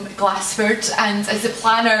Gary from Glassford, and as a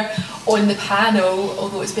planner on the panel,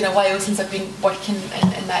 although it's been a while since I've been working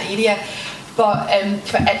in that area, but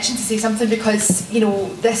quite itching to say something, because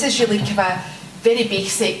this is really kind of a very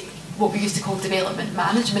basic, what we used to call development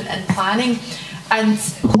management and planning. And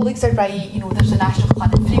colleagues are right, there's a national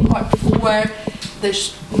planning framework before,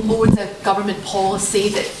 there's loads of government policy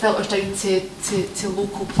that filters down to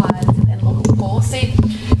local plans and local policy.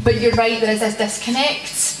 But you're right, there is this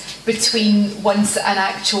disconnect between once an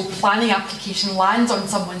actual planning application lands on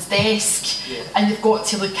someone's desk and you've got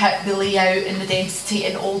to look at the layout and the density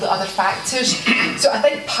and all the other factors. So I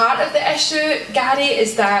think part of the issue, Gary,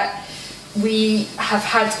 is that we have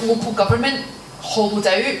had local government hollowed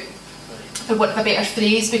out, for want of a better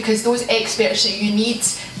phrase, because those experts that you need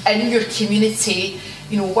in your community,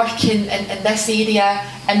 working in this area,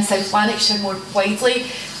 in South Lanarkshire more widely,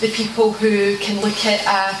 the people who can look at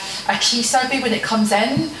a key survey when it comes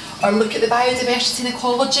in, or look at the biodiversity and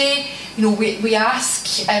ecology. We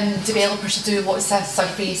ask developers to do lots of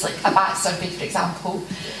surveys, like a bat survey, for example.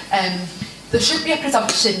 There should be a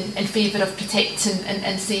presumption in favour of protecting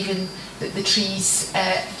and saving the trees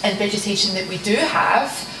and vegetation that we do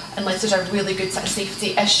have, unless there's a really good sort of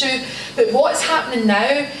safety issue. But what's happening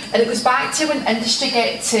now, and it goes back to when industry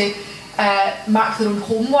get to mark their own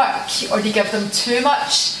homework, or they give them too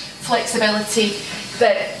much flexibility,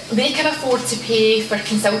 that they can afford to pay for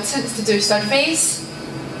consultants to do surveys,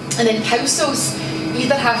 and then councils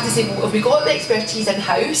either have to say, well, have we got the expertise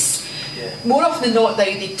in-house, more often than not now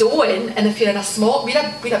they don't, and if you're in a small, we're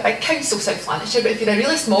a big council, South Lanarkshire, but if you're a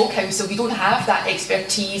really small council, you don't have that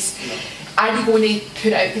expertise. Are you going to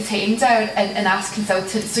put out the tender and ask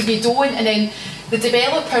consultants? So you don't, and then the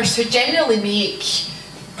developers who generally make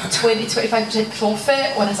 20-25%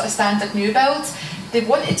 profit on a sort of standard new build, they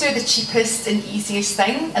want to do the cheapest and easiest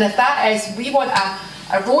thing, and if that is, we want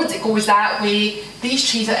a road that goes that way, these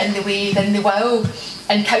trees are in the way, then they will.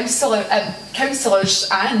 And councillors and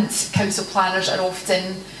council planners are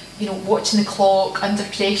often, you know, watching the clock under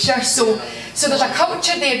pressure. So there's a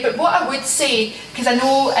culture there. But what I would say, because I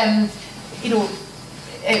know, you know,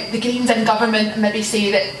 the Greens in government maybe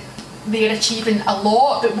say that they're achieving a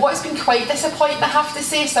lot, but what's been quite disappointing, I have to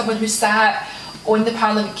say, someone who sat on the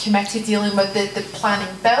Parliament committee dealing with the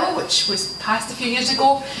planning bill, which was passed a few years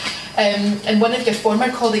ago, and one of your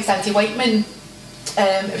former colleagues, Andy Whiteman,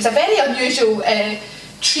 it was a very unusual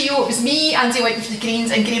trio. It was me, Andy Whiteman from the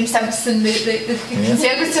Greens, and Graham Simpson, the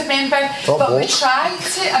Conservative member. But we tried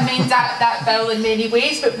to amend that bill in many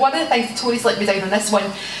ways. But one of the things the Tories let me down on this one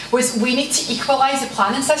was we need to equalise the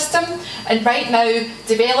planning system. And right now,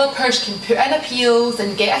 developers can put in appeals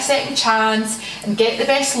and get a second chance and get the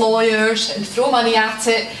best lawyers and throw money at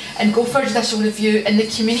it and go for judicial review. And the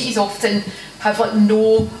communities often have like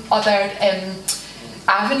no other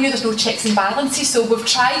avenue. There's no checks and balances. So we've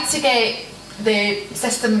tried to get the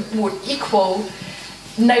system more equal.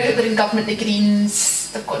 Now that they're in government, the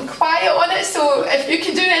Greens, they've gone quiet on it, so if you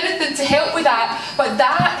can do anything to help with that, but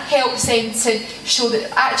that helps them to show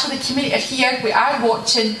that actually the community are here, we are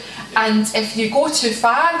watching, and if you go too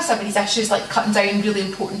far with some of these issues like cutting down really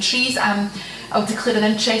important trees, I'll declare an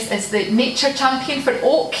interest as the nature champion for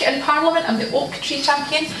oak in Parliament. I'm the oak tree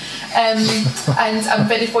champion, and I'm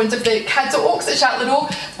very fond of the caddo oaks at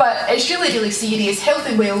Châtellerault, but it's really serious. Health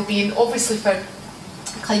and well-being, obviously for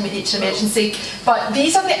climate nature emergency, but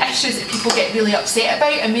these are the issues that people get really upset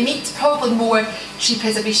about, and we need probably more tree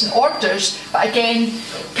preservation orders. But again,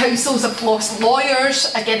 councils have lost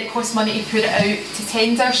lawyers, again it costs money to put it out to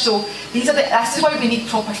tender, so this is why we need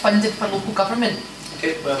proper funding for local government.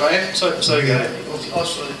 Okay, well, Ryan, sorry, Gary. Oh,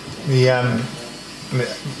 sorry.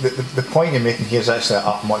 The point you're making here is actually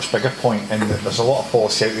a much bigger point, in that there's a lot of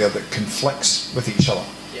policy out there that conflicts with each other.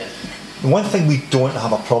 Yeah. The one thing we don't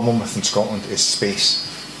have a problem with in Scotland is space.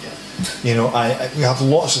 You know, we have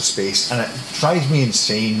lots of space, and it drives me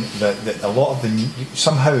insane that a lot of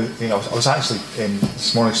somehow, you know, I was actually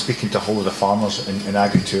this morning speaking to a whole lot of farmers in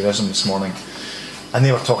agri-tourism this morning, and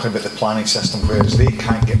they were talking about the planning system, whereas they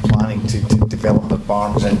can't get planning to develop their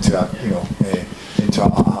barns into a, you know, into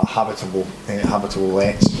a habitable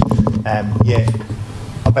lets. Yet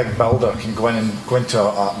a big builder can go into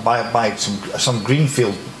buy some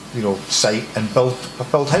greenfield, you know, site and build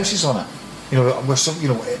houses on it. You know, we're so, you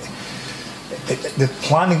know, the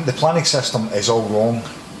planning system is all wrong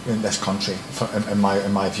in this country, in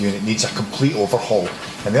my view, and it needs a complete overhaul.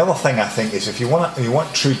 And the other thing I think is, if you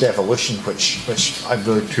want true devolution, which I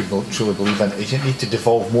really truly believe in, is you need to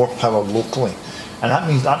devolve more power locally, and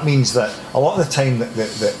that means that a lot of the time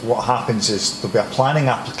that what happens is there'll be a planning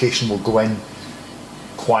application will go in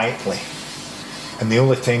quietly, and the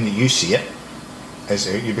only time that you see it is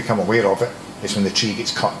you become aware of it is when the tree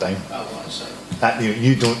gets cut down.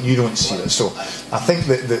 You don't see it. So I think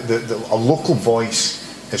that a local voice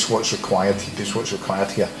is what's required.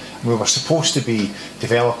 Here. We were supposed to be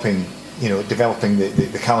developing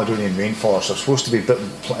the Caledonian rainforest. We're supposed to be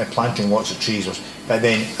planting lots of trees, but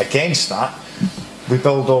then against that, we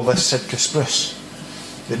build all this Sitka spruce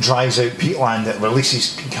that dries out peatland, that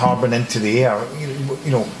releases carbon into the air.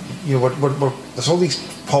 There's all these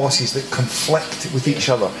policies that conflict with each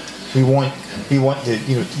other. We want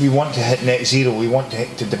to hit net zero. We want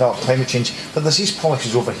to develop climate change, but there's these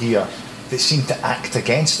policies over here that seem to act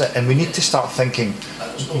against it, and we need to start thinking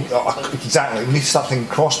exactly. We need to start thinking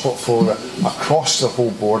cross-portfolio across the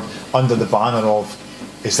whole board under the banner of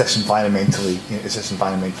is this environmentally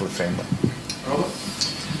friendly? Robert?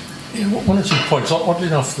 Yeah, one or 2 points. Oddly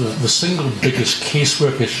enough, the single biggest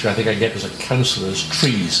casework issue I think I get as a councillor is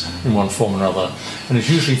trees in one form or another. And it's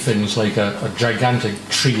usually things like a gigantic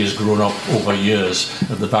tree has grown up over years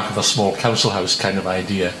at the back of a small council house kind of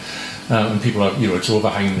idea. And people are, it's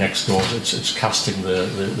overhanging next door, it's casting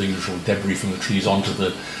the usual debris from the trees onto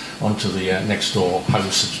the next door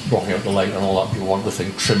house, it's blocking out the light and all that. People want the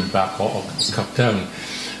thing trimmed back or cut down.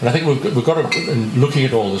 And I think we've got to, in looking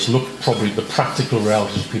at all this, look probably at the practical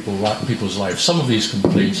realities of people's lives. Some of these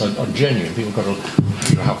complaints are genuine. People have got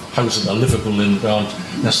to have houses that are livable in, that aren't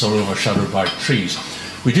necessarily overshadowed by trees.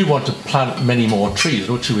 We do want to plant many more trees,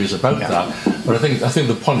 no two ways about that. But I think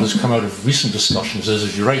the point that's come out of recent discussions is,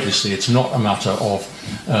 as you rightly say, it's not a matter of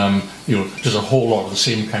there's a whole lot of the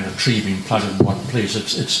same kind of tree being planted in one place.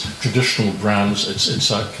 It's traditional brands.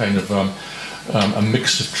 It's a kind of a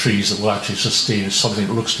mix of trees that will actually sustain something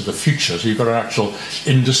that looks to the future. So you've got an actual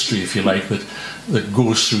industry, if you like, that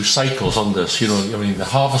goes through cycles on this. I mean, the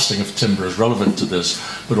harvesting of timber is relevant to this,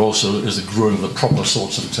 but also is the growing of the proper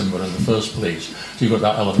sorts of timber in the first place. So you've got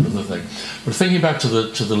that element of the thing. But thinking back to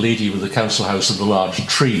the lady with the council house and the large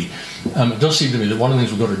tree, it does seem to me that one of the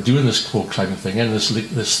things we've got to do in this core climate thing, and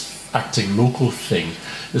this acting local thing,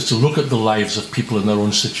 is to look at the lives of people in their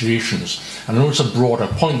own situations. And I know it's a broader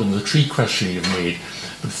point than the tree question you've made,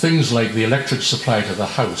 but things like the electric supply to the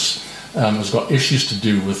house has got issues to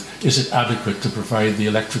do with, is it adequate to provide the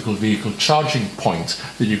electrical vehicle charging point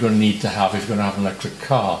that you're going to need to have if you're going to have an electric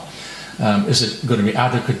car? Is it going to be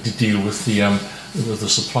adequate to deal with the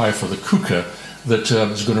supply for the cooker that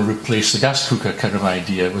is going to replace the gas cooker kind of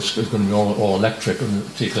idea, which is going to be all electric and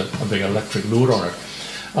take a big electric load on it?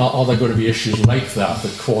 Are there going to be issues like that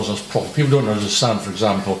cause us problems? People don't understand, for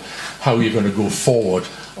example, how you're going to go forward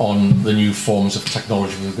on the new forms of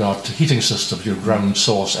technology with regard to heating systems, your ground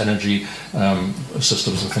source energy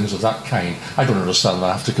systems and things of that kind. I don't understand that,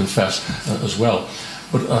 I have to confess, as well.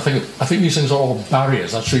 But I think these things are all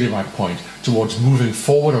barriers. That's really my point towards moving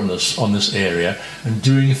forward on this area and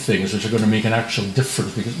doing things which are going to make an actual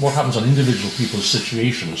difference. Because what happens on individual people's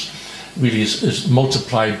situations really is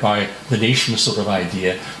multiplied by the nation sort of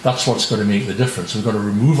idea. That's what's going to make the difference. We've got to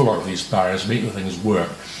remove a lot of these barriers, make the things work.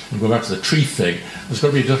 And go back to the tree thing, there's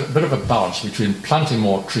got to be a bit of a balance between planting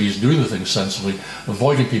more trees, doing the things sensibly,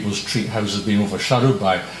 avoiding people's tree houses being overshadowed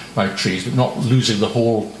by trees, but not losing the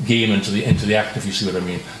whole game into the act, if you see what I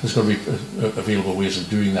mean. There's got to be available ways of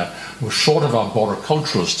doing that. We're short of our border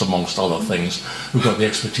culturalists, amongst other things, who've got the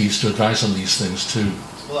expertise to advise on these things too.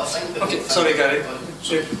 Well, I think that okay, sorry Gary,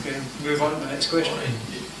 so we can move on to the next question.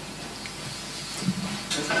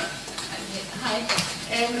 Hi.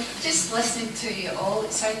 Just listening to you all,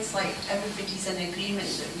 it sounds like everybody's in agreement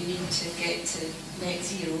that we need to get to net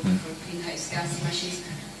zero for greenhouse gas emissions,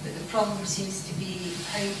 but the problem seems to be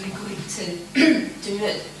how we're going to do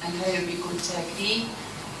it and how are we going to agree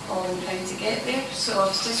on how to get there. So I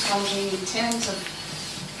was just wondering, in terms of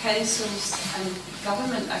councils and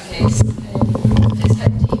government, I guess, is how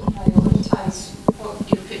do you prioritise what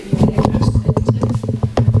you're putting your efforts into,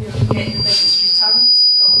 where you get the biggest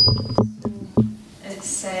returns from?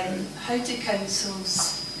 How do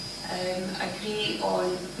councils agree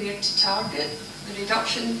on where to target the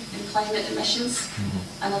reduction in climate emissions?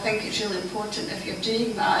 And I think it's really important, if you're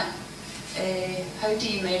doing that, how do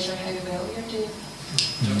you measure how well you're doing? Do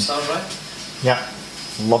you want to start, Brian? Yeah,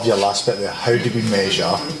 love your last bit there. How do we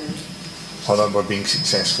measure whether we're being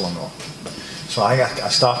successful or not? So I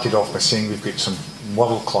started off by saying we've got some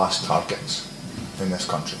world-class targets in this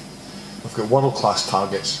country. We've got world-class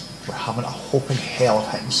targets. We're having a hope in hell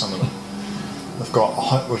of hitting some of them. We've got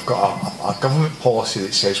a government policy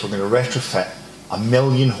that says we're going to retrofit 1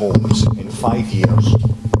 million homes in 5 years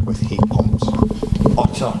with heat pumps.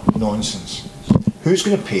 Utter nonsense. Who's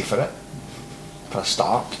going to pay for it, for a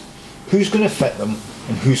start? Who's going to fit them,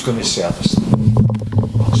 and who's going to service them?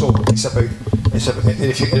 So it's about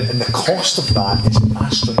and the cost of that is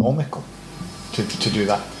astronomical to do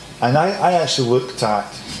that. And I actually looked at,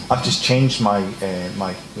 I've just changed my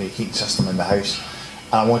heat system in the house,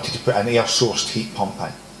 and I wanted to put an air sourced heat pump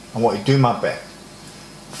in. I want to do my bit,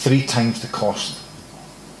 3 times the cost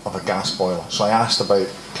of a gas boiler. So I asked about,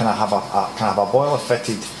 can I have a boiler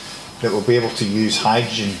fitted that will be able to use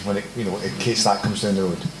hydrogen when it, in case that comes down the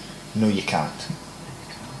road? No, you can't.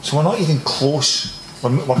 So we're not even close.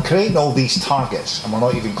 We're creating all these targets and we're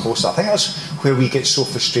not even close. I think that's where we get so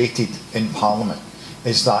frustrated in Parliament,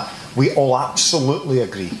 is that we all absolutely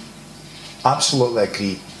agree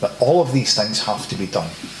that all of these things have to be done,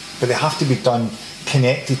 but they have to be done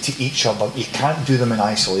connected to each other. You can't do them in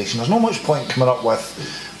isolation. There's not much point coming up with,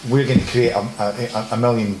 we're going to create a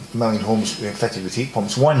million homes fitted with heat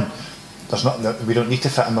pumps. One, we don't need to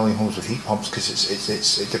fit 1 million homes with heat pumps, because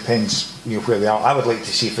it depends where they are. I would like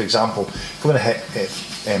to see, for example, if we're going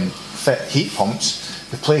to fit heat pumps,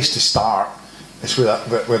 the place to start is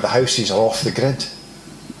where the houses are off the grid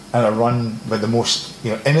and are run with the most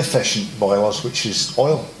inefficient boilers, which is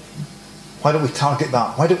oil. Why don't we target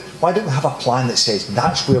that? Why don't we have a plan that says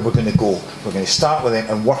that's where we're going to go? We're going to start with it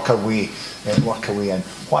and work our way in.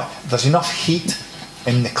 Why? There's enough heat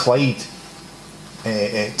in the Clyde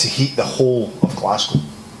to heat the whole of Glasgow.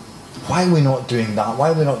 Why are we not doing that? Why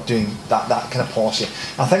are we not doing that kind of policy?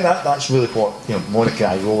 I think that's really what Monica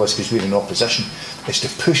and I role is, because we're in opposition, is to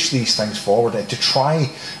push these things forward and to try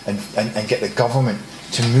and get the government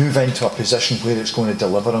to move into a position where it's going to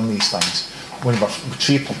deliver on these things. When we're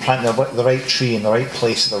planting the right tree in the right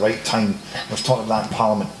place at the right time, I was talking about that in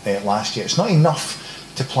Parliament last year. It's not enough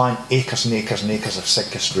to plant acres and acres and acres of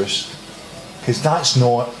Sitka spruce, because that's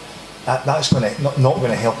not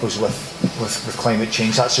going to help us with climate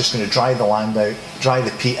change. That's just going to dry the land out, dry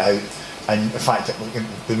the peat out, and in fact,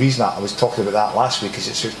 the reason that I was talking about that last week is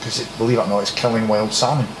because believe it or not, it's killing wild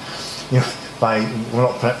salmon. We're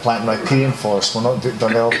not planting riparian forests, we're not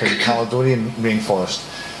developing Caledonian rainforest.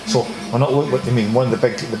 So we're not looking. One of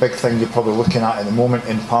the big thing you're probably looking at the moment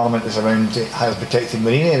in Parliament is around how protecting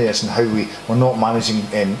marine areas, and how we're not managing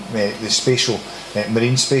the spatial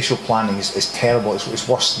marine spatial planning is terrible. It's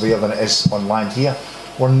worse there than it is on land here.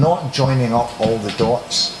 We're not joining up all the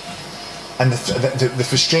dots. And the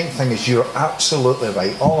frustrating thing is, you're absolutely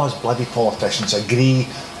right. All us bloody politicians agree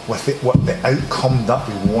with what the outcome that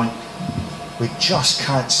we want. We just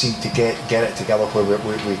can't seem to get it together where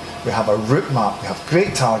we have a route map, we have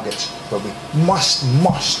great targets, but we must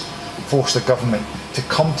force the government to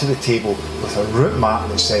come to the table with a route map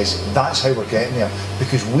that says that's how we're getting there,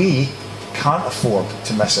 because we can't afford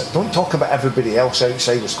to miss it. Don't talk about everybody else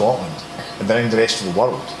outside of Scotland and around the rest of the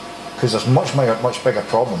world, because there's much bigger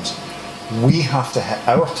problems. We have to hit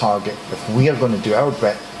our target if we are going to do our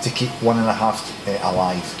bit to keep 1.5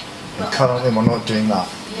 alive. And currently we're not doing that.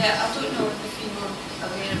 Yeah, I don't know if you were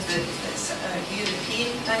aware of the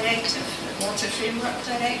European directive, the Water Framework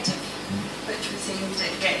Directive, which was aimed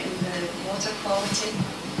at getting the water quality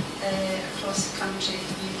across the country,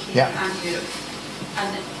 the UK and Europe.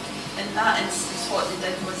 And in that instance, what they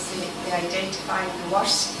did was they identified the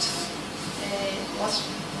worst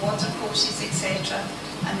water courses, etc.,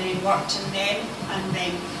 and then worked on them, and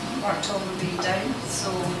then worked all the way down. So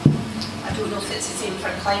I don't know if it's the same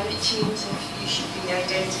for climate change, if you should be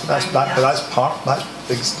identifying that's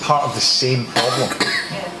part of the same problem.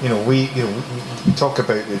 Yeah. We talk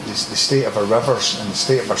about the state of our rivers and the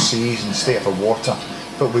state of our seas and the state of our water,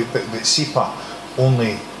 but SEPA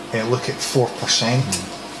only look at 4%.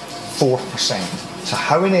 4%. So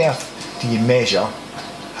how on earth do you measure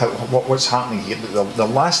what's happening here? The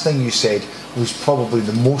last thing you said was probably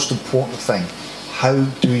the most important thing. How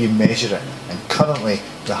do you measure it? And currently,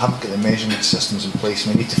 we haven't got the measurement systems in place.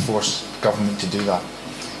 We need to force government to do that.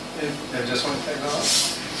 I just want to pick that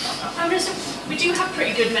up. We do have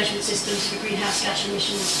pretty good measurement systems for greenhouse gas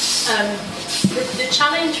emissions. The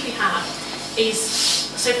challenge we have is,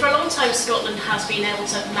 so for a long time Scotland has been able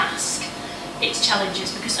to mask its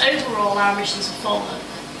challenges, because overall our emissions have fallen.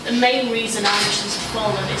 The main reason our emissions have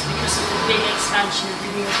fallen is because of the big expansion of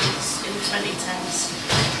renewables in the 2010s.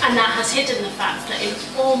 And that has hidden the fact that in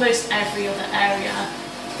almost every other area,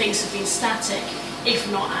 things have been static, if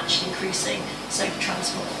not actually increasing. So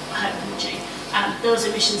transport, home energy, those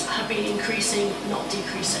emissions have been increasing, not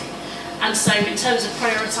decreasing. And so in terms of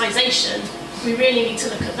prioritisation, we really need to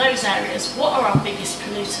look at those areas. What are our biggest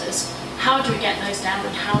polluters? How do we get those down,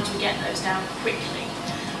 and how do we get those down quickly?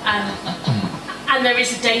 And there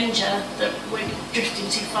is a danger that we're drifting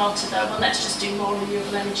too far to the, well, let's just do more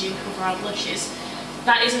renewable energy and cover our blushes.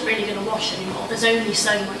 That isn't really going to wash anymore. There's only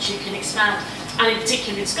so much you can expand. And in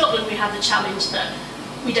particular in Scotland, we have the challenge that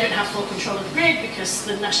we don't have full control of the grid, because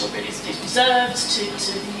the national grid is reserved to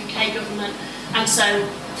the UK government. And so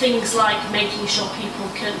things like making sure people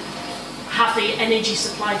can have the energy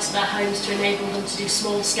supplied to their homes to enable them to do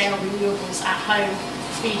small-scale renewables at home,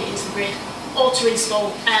 feed it into the grid, or to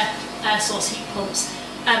install air source heat pumps.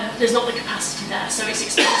 There's not the capacity there, so it's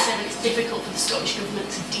expensive and it's difficult for the Scottish Government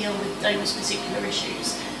to deal with those particular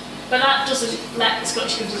issues. But that doesn't let the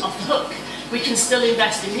Scottish Government off the hook. We can still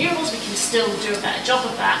invest in renewables, we can still do a better job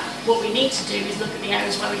of that. What we need to do is look at the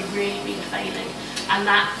areas where we've really been failing, and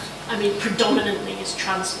that, predominantly is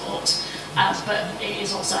transport, but it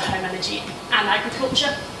is also home energy and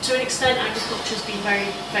agriculture. To an extent, agriculture has been very,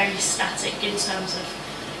 very static in terms of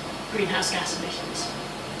greenhouse gas emissions.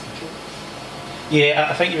 Yeah,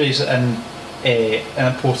 I think you raise an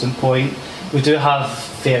important point. We do have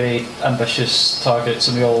very ambitious targets,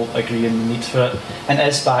 and we all agree on the need for it. And it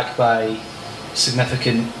is backed by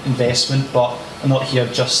significant investment, but I'm not here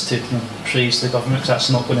just to praise the government, because that's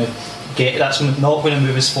not going to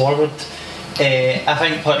move us forward. I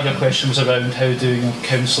think part of your question was around how do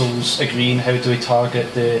councils agree and how do we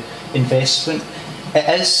target the investment.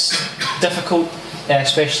 It is difficult,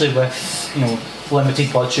 especially with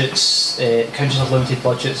limited budgets. Councils have limited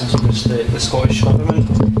budgets, and so does the Scottish Government.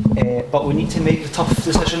 But we need to make the tough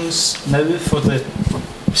decisions now for the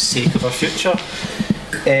sake of our future.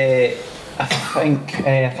 I think,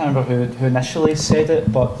 I can't remember who initially said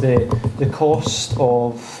it, but the cost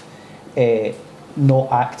of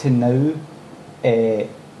not acting now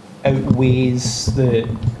outweighs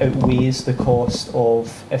the cost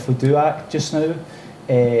of if we do act just now.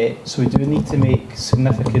 So we do need to make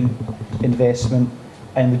significant investment,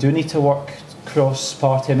 and we do need to work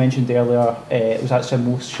cross-party. I mentioned earlier, it was actually a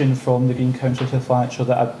motion from the Green Council of Lanarkshire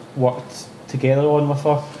that I worked together on with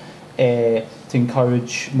her to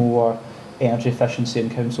encourage more energy efficiency in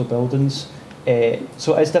council buildings.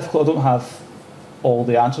 So it's difficult. I don't have all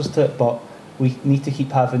the answers to it, but we need to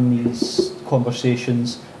keep having these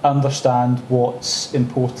conversations, understand what's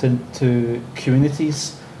important to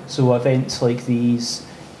communities. So events like these,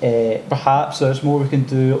 perhaps there's more we can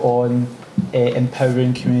do on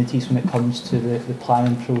empowering communities when it comes to the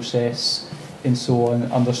planning process and so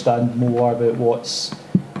on, understand more about what's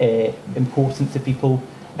important to people,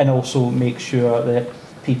 and also make sure that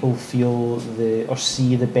people feel or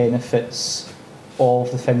see the benefits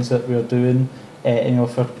of the things that we're doing. And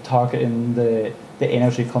if we're targeting the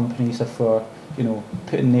energy companies, if we're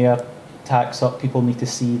putting their tax up, people need to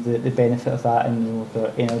see the benefit of that in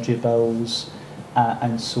their energy bills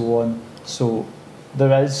and so on. So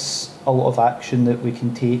there is a lot of action that we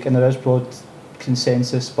can take, and there is broad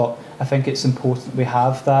consensus, but I think it's important we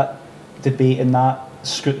have that debate and that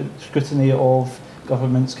scrutiny of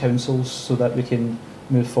governments, councils, so that we can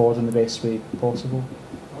move forward in the best way possible.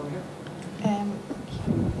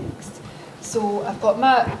 So I've got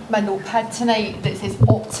my notepad tonight that says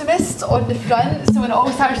optimist on the front, so when it all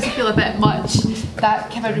starts to feel a bit much, that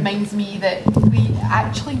kind of reminds me that we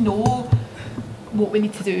actually know what we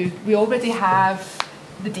need to do. We already have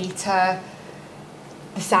the data,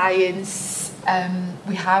 the science,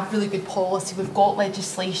 we have really good policy, we've got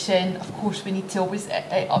legislation. Of course we need to always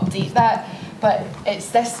update that, but it's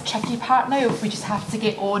this tricky part now if we just have to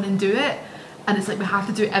get on and do it. And it's like we have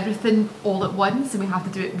to do everything all at once, and we have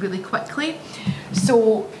to do it really quickly.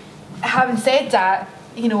 So having said that,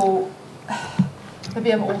 maybe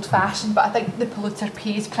I'm old-fashioned, but I think the polluter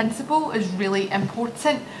pays principle is really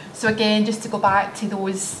important. So again, just to go back to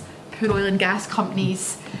those poor oil and gas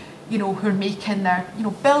companies, who are making their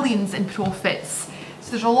billions in profits.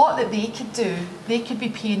 So there's a lot that they could do. They could be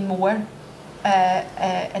paying more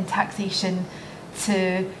in taxation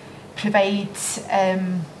to provide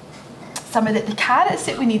some of the carrots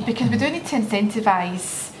that we need, because we do need to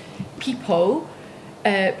incentivise people,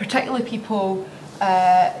 particularly people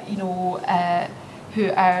who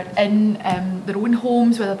are in their own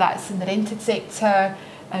homes, whether that's in the rented sector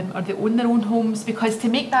or they own their own homes, because to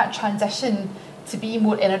make that transition to be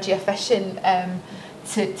more energy efficient,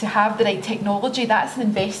 to have the right technology, that's an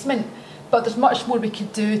investment. But there's much more we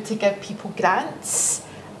could do to give people grants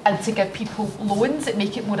and to give people loans that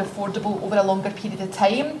make it more affordable over a longer period of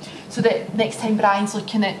time, so that next time Brian's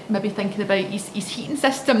looking at maybe thinking about his heating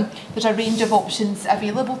system, there's a range of options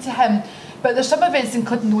available to him. But there's some of us,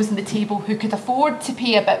 including those on the table, who could afford to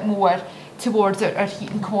pay a bit more towards our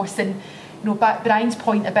heating costs. And back Brian's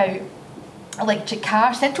point about electric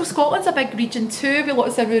cars, Central Scotland's a big region too, with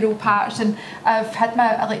lots of rural parts, and I've had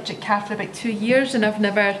my electric car for about 2 years and I've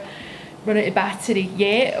never run out of battery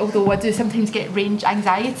yet, although I do sometimes get range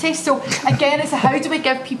anxiety. So again, it's how do we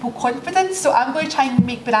give people confidence? So I'm going to try and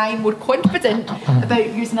make Brian more confident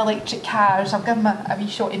about using electric cars. I'll give him a wee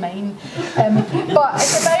shot of mine. But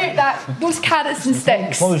it's about that, those carrots and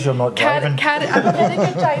sticks. As long as you're not driving. I'm a very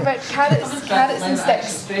good driver. Carrots and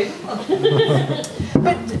sticks.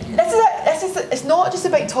 But this is it's not just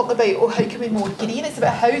about talking about how can we be more green, it's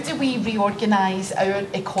about how do we reorganise our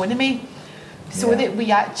economy so that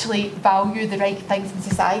we actually value the right things in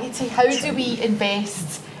society. How do we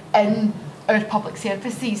invest in our public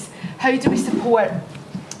services? How do we support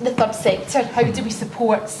the third sector? How do we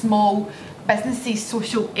support small businesses,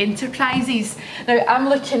 social enterprises? Now, I'm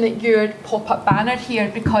looking at your pop-up banner here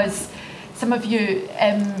because some of you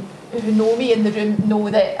who know me in the room know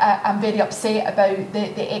that I'm very upset about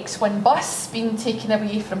the X1 bus being taken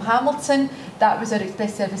away from Hamilton. That was our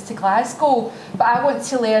express service to Glasgow. But I want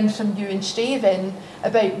to learn from you in Strathaven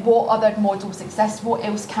about what other models exist, what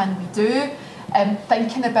else can we do,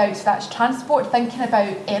 thinking about, so that's transport, thinking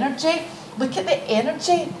about energy. Look at the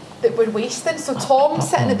energy that we're wasting. So Tom's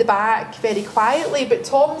sitting at the back very quietly, but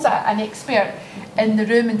Tom's an expert in the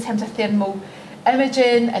room in terms of thermal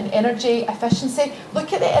imaging and energy efficiency.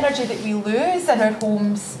 Look at the energy that we lose in our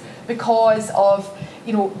homes because of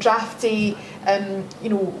drafty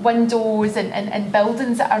windows and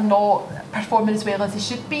buildings that are not performing as well as they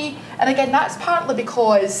should be. And again, that's partly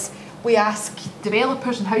because we ask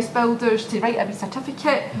developers and house builders to write a wee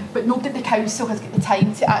certificate, but nobody at the council has got the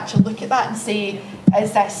time to actually look at that and say,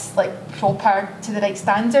 is this like proper to the right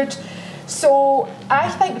standard? So I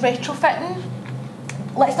think retrofitting,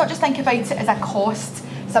 let's not just think about it as a cost,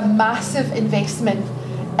 it's a massive investment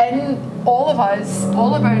in all of us,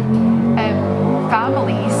 all of our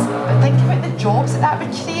families, but think about the jobs that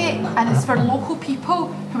would create, and it's for local people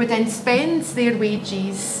who would then spend their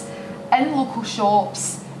wages in local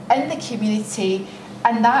shops, in the community,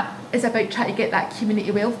 and that is about trying to get that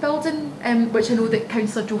community wealth building, which I know that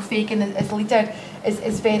Councillor Joe Fagan, as leader,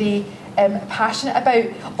 is very passionate about.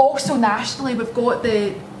 Also nationally, we've got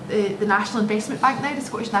the National Investment Bank now, the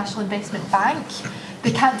Scottish National Investment Bank.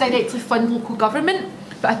 They can't directly fund local government,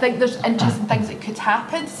 but I think there's interesting things that could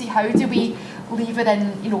happen to see how do we leave it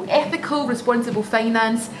in, you know, ethical, responsible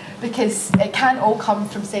finance, because it can't all come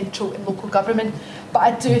from central and local government. But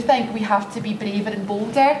I do think we have to be braver and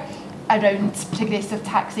bolder around progressive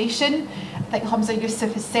taxation. I think Hamza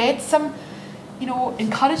Youssef has said some, you know,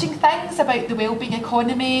 encouraging things about the wellbeing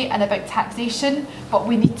economy and about taxation, but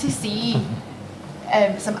we need to see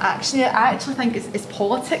some action. I actually think it's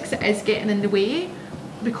politics that is getting in the way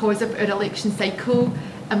because of our election cycle,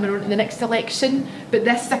 and we're on the next election. But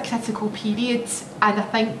this is a critical period, and I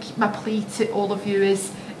think my plea to all of you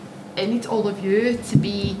is, I need all of you to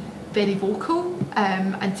be very vocal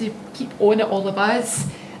and to keep on it, all of us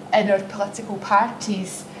in our political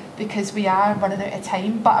parties, because we are running out of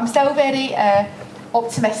time. But I'm still very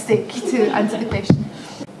optimistic to answer the question.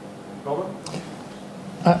 Robert?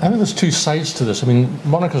 I think there's two sides to this. I mean,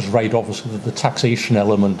 Monica's right, obviously, that the taxation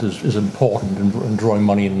element is important in drawing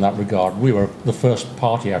money in that regard. We were the first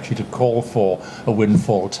party, actually, to call for a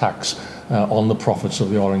windfall tax on the profits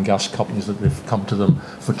of the oil and gas companies that they've come to them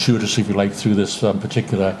fortuitously, if you like, through this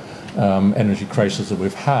particular energy crisis that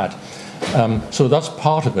we've had. So that's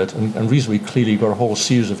part of it, and reasonably clearly got a whole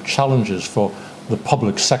series of challenges for the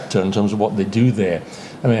public sector in terms of what they do there.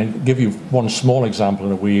 I mean, I'll give you one small example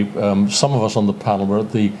in a way. Some of us on the panel were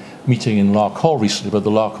at the meeting in Lark Hall recently about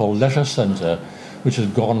the Lark Hall Leisure Centre, which has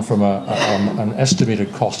gone from an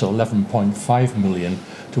estimated cost of 11.5 million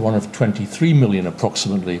to one of 23 million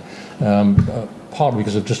approximately. Partly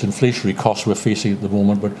because of just inflationary costs we're facing at the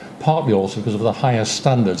moment, but partly also because of the higher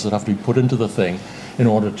standards that have to be put into the thing in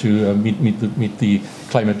order to meet the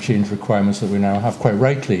climate change requirements that we now have, quite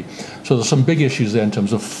rightly. So there's some big issues there in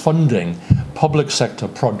terms of funding public sector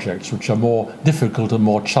projects, which are more difficult and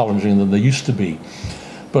more challenging than they used to be.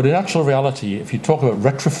 But in actual reality, if you talk about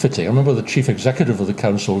retrofitting, I remember the chief executive of the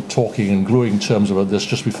council talking in glowing terms about this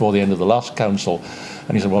just before the end of the last council,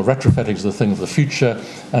 and he said, well, retrofitting is the thing of the future,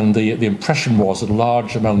 and the impression was that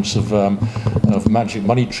large amounts of magic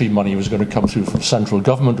money tree money was going to come through from central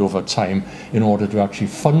government over time in order to actually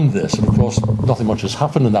fund this. And of course, nothing much has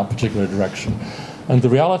happened in that particular direction. And the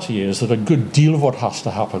reality is that a good deal of what has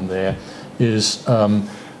to happen there is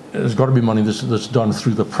there's got to be money that's done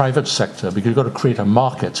through the private sector, because you've got to create a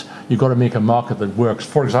market. You've got to make a market that works,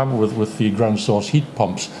 for example, with the ground source heat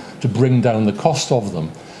pumps, to bring down the cost of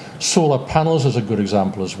them. Solar panels is a good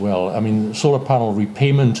example as well. I mean, solar panel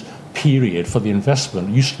repayment period for the investment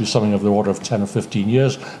used to be something of the order of 10 or 15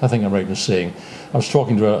 years, I think I'm right in saying. I was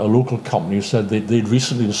talking to a local company who said they'd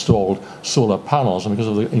recently installed solar panels, and because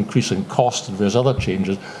of the increase in cost and various other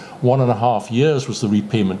changes, 1.5 years was the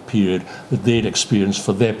repayment period that they'd experienced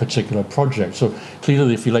for their particular project. So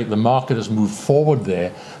clearly, if you like, the market has moved forward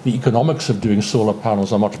there. The economics of doing solar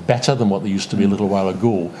panels are much better than what they used to be a little while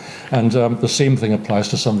ago. And the same thing applies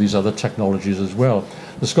to some of these other technologies as well.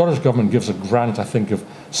 The Scottish Government gives a grant, I think, of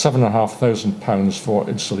 £7,500 for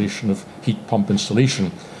installation of heat pump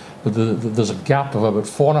installation. But there's a gap of about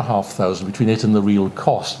 £4,500 between it and the real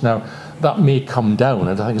cost. Now, that may come down,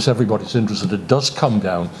 and I think it's everybody's interest that it does come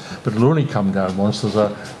down, but it'll only come down once there's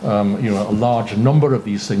a large number of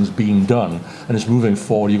these things being done, and it's moving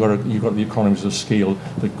forward. You've got the economies of scale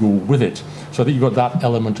that go with it. So I think you've got that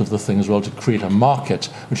element of the thing as well, to create a market,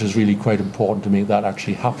 which is really quite important to make that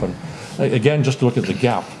actually happen. Again, just to look at the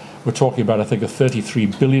gap, we're talking about, I think, a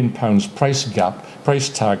 £33 billion price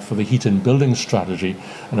tag for the heat and building strategy,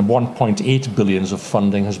 and 1.8 billion of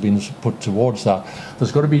funding has been put towards that.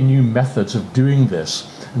 There's got to be new methods of doing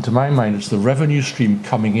this, and to my mind, it's the revenue stream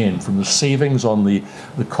coming in from the savings on the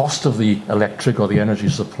cost of the electric or the energy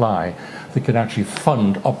supply that can actually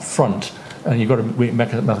fund up front. And you've got to make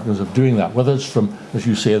mechanisms of doing that, whether it's from, as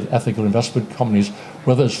you say, ethical investment companies,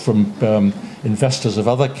 whether it's from investors of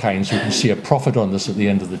other kinds who can see a profit on this at the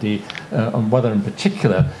end of the day, and whether in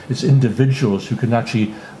particular it's individuals who can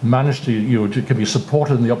actually manage to, can be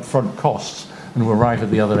supported in the upfront costs and we'll arrive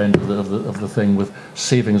at the other end of the thing with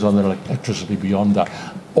savings on their electricity beyond that.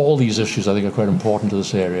 All these issues, I think, are quite important to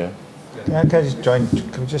this area. Yeah, can I just join?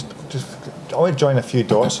 Can we just I want to join a few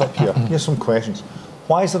dots up here. Here's some questions.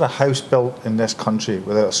 Why is there a house built in this country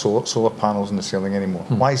without solar panels in the ceiling anymore?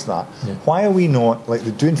 Why is that? Yeah. Why are we not, like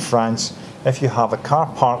they do in France, if you have a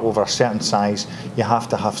car park over a certain size, you have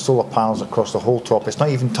to have solar panels across the whole top. It's not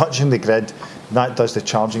even touching the grid. That does the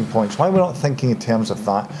charging points. Why are we not thinking in terms of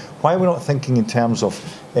that? Why are we not thinking in terms of,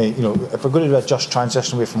 if we're going to do a just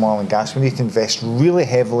transition away from oil and gas, we need to invest really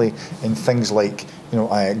heavily in things like,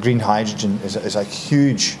 green hydrogen is a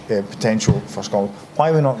huge potential for Scotland. Why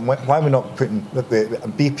are we not putting the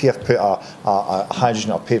BP have put a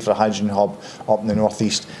hydrogen, or paid for a hydrogen hub up in the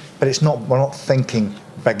northeast, but it's not. We're not thinking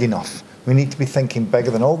big enough. We need to be thinking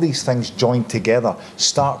bigger than all these things joined together,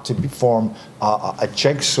 start to form a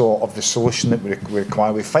jigsaw of the solution that we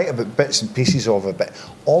require. We fight about bits and pieces of it, but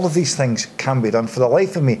all of these things can be done. For the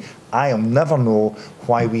life of me, I'll never know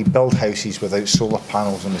why we build houses without solar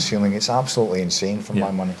panels on the ceiling. It's absolutely insane for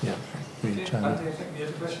my money. Yeah. Andy, I think you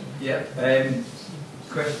had a question. Yeah.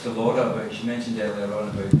 Question to Laura, but she mentioned earlier on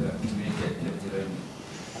about the community activity around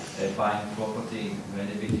buying property,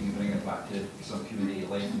 renovating and bringing it back to some community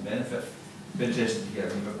life and benefit. Be interested to get a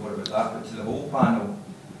little bit more about that. But to the whole panel,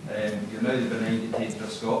 you're now the benign dictator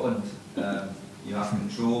of Scotland. You have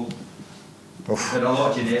control. We've had a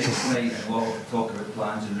lot of generics tonight and a lot of talk about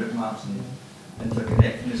plans and route maps and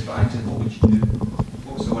interconnectedness, but actually what would you do?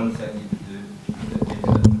 What's the one thing you could do that would make a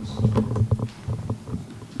difference?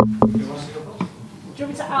 Do you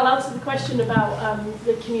want me to, I'll answer the question about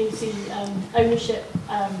the community ownership.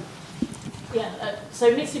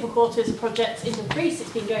 So Mixed People Quarters is a project in Dumfries.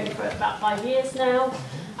 It's been going for about 5 years now.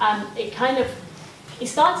 It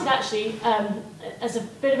started actually as a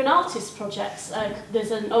bit of an artist project. There's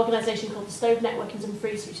an organisation called the Stove Network in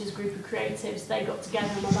Dumfries, which is a group of creatives. They got together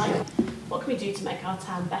and were like, what can we do to make our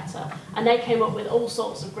town better? And they came up with all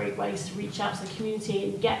sorts of great ways to reach out to the community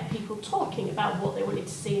and get people talking about what they wanted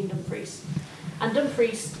to see in Dumfries. And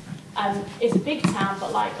Dumfries is a big town,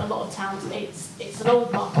 but like a lot of towns, it's an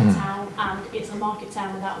old market town, and it's a market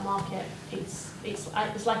town without a market. It's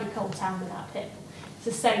like a coal town without a pit. It's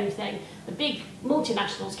the same thing. The big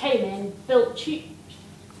multinationals came in, built cheap,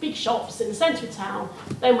 big shops in the centre of town,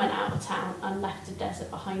 then went out of town and left a desert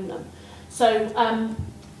behind them. So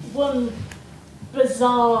one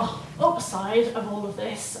bizarre upside of all of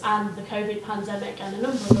this and the COVID pandemic and a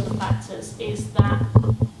number of other factors is that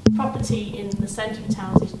property in the centre of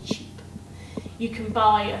towns is cheap. You can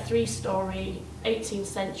buy a 3-storey 18th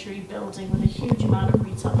century building with a huge amount of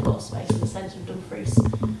retail floor space in the centre of Dumfries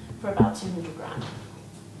for about 200 grand.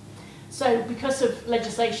 So because of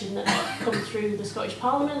legislation that has come through the Scottish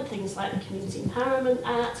Parliament, things like the Community Empowerment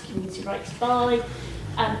Act, Community Right to Buy,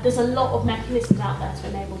 there's a lot of mechanisms out there to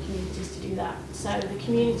enable communities to do that. So the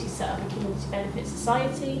community set up a Community Benefit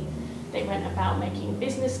Society. They went about making a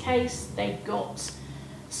business case. They got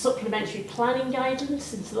supplementary planning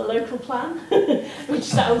guidance into the local plan, which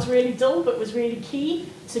sounds really dull but was really key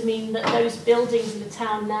to mean that those buildings in the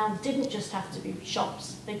town now didn't just have to be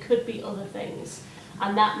shops, they could be other things.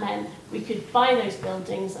 And that meant we could buy those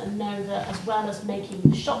buildings and know that as well as making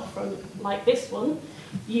the shop front, like this one,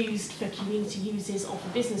 used for community uses or for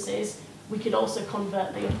businesses, we could also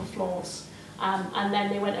convert the upper floors. And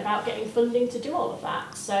then they went about getting funding to do all of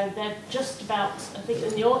that. So they're just about, I think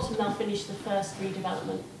in the autumn they'll finish the first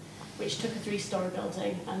redevelopment, which took a 3-storey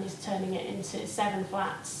building and is turning it into 7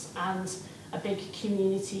 flats and a big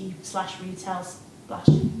community / retail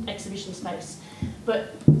 / exhibition space.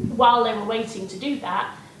 But while they were waiting to do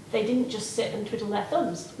that, they didn't just sit and twiddle their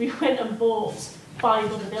thumbs. We went and bought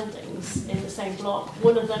 5 other buildings in the same block.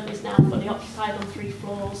 One of them is now fully occupied on 3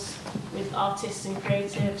 floors with artists and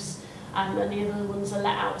creatives. And then the other ones are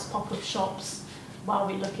let out as pop-up shops while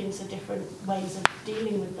we look into different ways of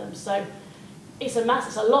dealing with them. So it's a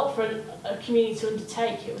lot for a community to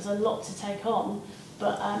undertake. It was a lot to take on,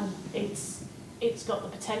 but it's got the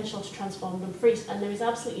potential to transform Dumfries, and there is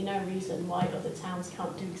absolutely no reason why other towns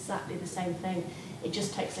can't do exactly the same thing. It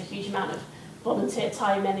just takes a huge amount of volunteer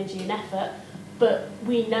time, energy and effort, but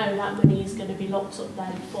we know that money is going to be locked up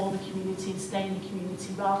then for the community and stay in the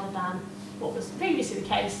community rather than what was previously the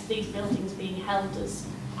case, these buildings being held as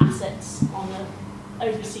assets on an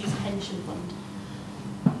overseas pension fund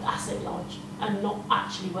asset lodge and not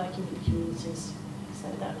actually working for the communities. So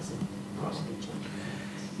that was a big change.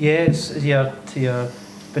 Yes, to your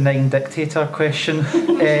benign dictator question.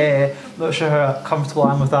 Not sure how comfortable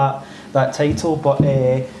I am with that title, but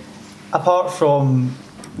apart from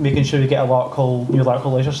making sure we get a new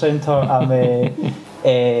Larkhall Leisure Centre,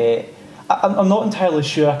 I'm not entirely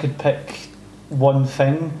sure I could pick one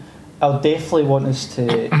thing, I'll definitely want us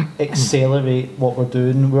to accelerate what we're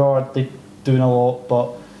doing. We're already doing a lot,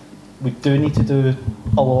 but we do need to do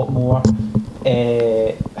a lot more.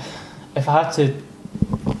 If I had to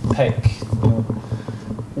pick,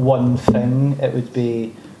 one thing, it would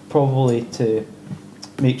be probably to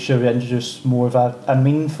make sure we introduce more of a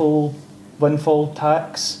meaningful windfall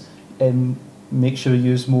tax, and make sure we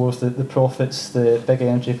use more of the profits the big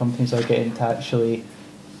energy companies are getting to actually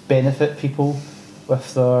benefit people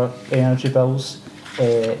with their energy bills,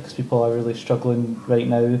 because people are really struggling right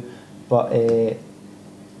now. But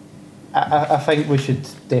I think we should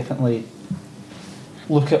definitely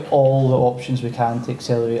look at all the options we can to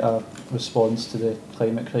accelerate our response to the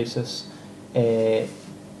climate crisis.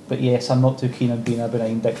 But yes, I'm not too keen on being a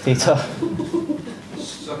benign dictator.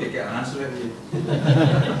 So I could get an answer out of you.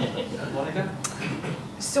 Monica?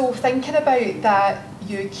 So thinking about that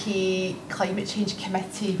UK Climate Change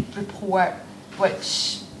Committee report,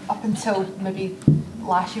 which up until maybe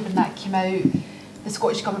last year when that came out, the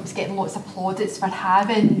Scottish Government was getting lots of plaudits for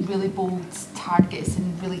having really bold targets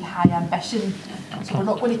and really high ambition. So we're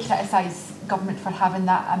not going to criticise government for having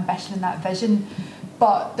that ambition and that vision,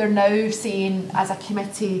 but they're now saying as a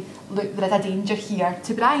committee, look, there is a danger here.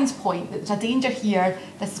 To Brian's point, that there's a danger here,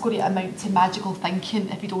 this is going to amount to magical thinking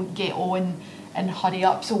if we don't get on and hurry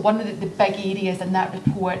up. So one of the big areas in that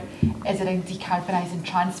report is around decarbonising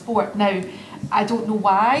transport. Now, I don't know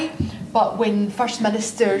why, but when First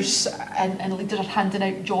Ministers and leaders are handing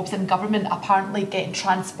out jobs in government, apparently getting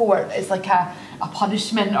transport is like a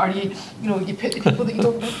punishment, or you put the people that you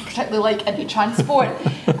don't particularly like into transport.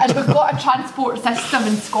 And we've got a transport system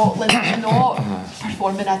in Scotland that's not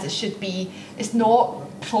performing as it should be. It's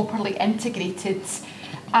not properly integrated.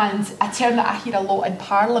 And a term that I hear a lot in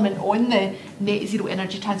Parliament on the Net Zero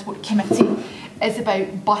Energy Transport Committee is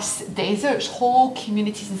about bus deserts, whole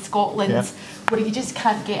communities in Scotland where you just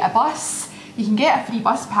can't get a bus. You can get a free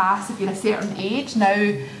bus pass if you're a certain age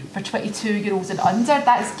now for 22-year-olds and under.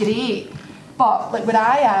 That's great. But like where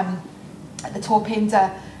I am, at the top end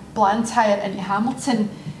of Blantyre into Hamilton,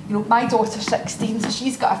 my daughter's 16, so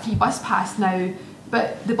she's got a free bus pass now,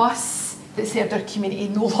 but the bus that served our community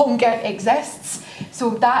no longer exists.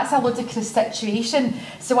 So that's a ludicrous situation.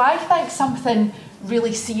 So I think something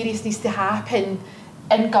really serious needs to happen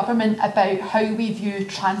in government about how we view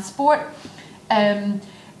transport. I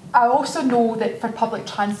also know that for public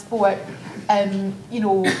transport,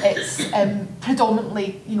 it's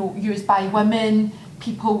predominantly used by women,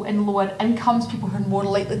 people in lower incomes, people who are more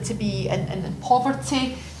likely to be in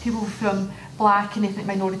poverty, people from black and ethnic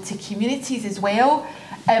minority communities as well.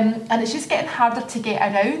 And it's just getting harder to get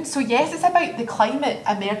around. So yes, it's about the climate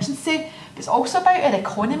emergency, but it's also about our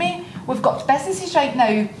economy. We've got businesses right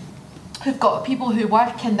now who've got people who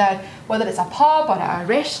work in their, whether it's a pub or a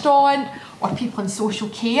restaurant or people in social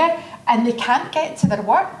care, and they can't get to their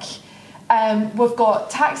work. We've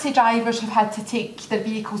got taxi drivers who've had to take their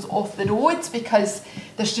vehicles off the roads because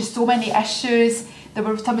there's just so many issues. They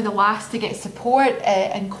were some of the last to get support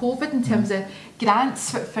in COVID in terms of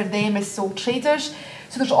grants for them as sole traders.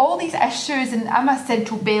 So there's all these issues, and I'm a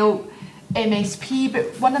Central Belt MSP,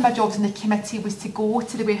 but one of my jobs in the committee was to go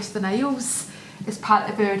to the Western Isles as part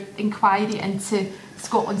of our inquiry into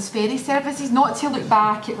Scotland's ferry services, not to look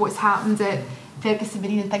back at what's happened at Ferguson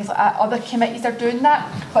Marine and things like that. Other committees are doing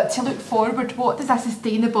that, but to look forward, what does a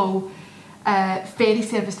sustainable ferry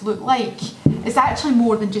service look like? It's actually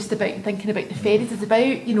more than just about thinking about the ferries. It's about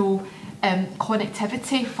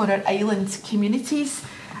connectivity for our island communities.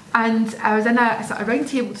 And I was in a sort of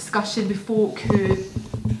roundtable discussion with folk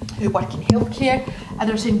who work in healthcare, and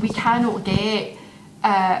they were saying we cannot get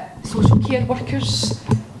social care workers.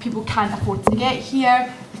 People can't afford to get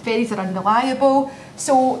here. The ferries are unreliable.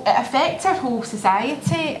 So it affects our whole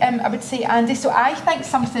society, I would say, Andy. So I think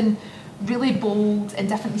something really bold and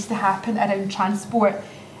different needs to happen around transport.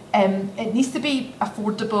 It needs to be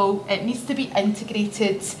affordable. It needs to be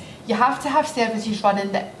integrated. You have to have services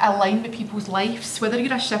running that align with people's lives, whether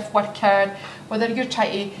you're a shift worker, whether you're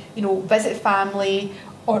trying to, visit family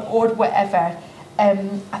or whatever.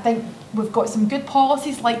 I think we've got some good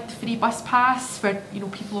policies like the free bus pass for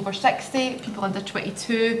people over 60, people under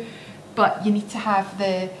 22, but you need to have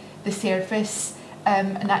the service,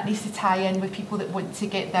 and that needs to tie in with people that want to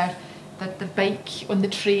get their bike on the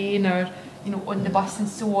train or on the bus and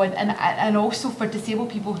so on, and also for disabled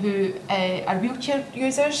people who are wheelchair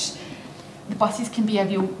users, the buses can be a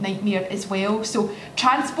real nightmare as well. So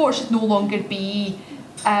transport should no longer be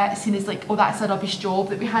seen as like, oh, that's a rubbish job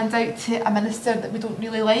that we hand out to a minister that we don't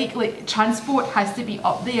really like. Like, transport has to be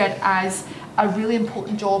up there as a really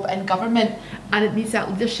important job in government, and it needs that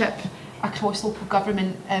leadership across local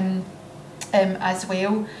government as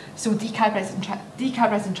well. So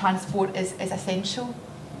decarbonising transport is essential.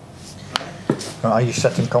 Are you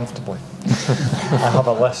sitting comfortably? I have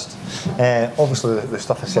a list. Obviously, the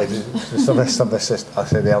stuff I said, I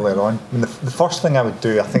said earlier on. I mean, the first thing I would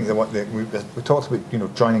do, I think we talked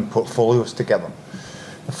about, joining portfolios together.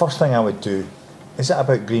 The first thing I would do, is it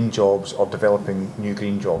about green jobs or developing new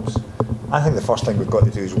green jobs? I think the first thing we've got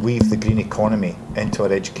to do is weave the green economy into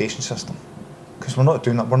our education system, because we're not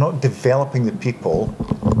doing that. We're not developing the people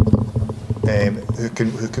who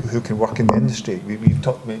can work in the industry.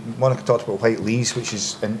 Monica talked about Whittle, which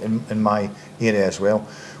is in my area as well.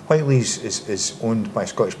 Whittle is owned by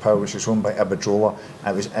Scottish Power, which is owned by Iberdrola.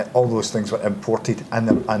 All those things were imported,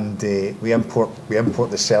 and we import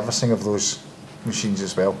the servicing of those machines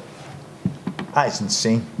as well. That is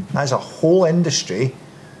insane. That is a whole industry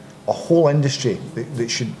that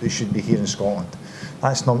should be here in Scotland.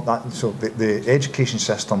 That's not that. So the education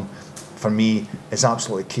system, for me, is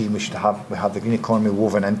absolutely key. We have the green economy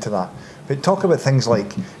woven into that. But talk about things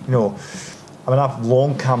like, I've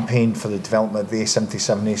long campaigned for the development of the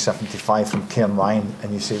A77, A75 from Cairnryan,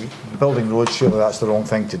 and you say building roads, surely that's the wrong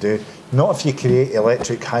thing to do. Not if you create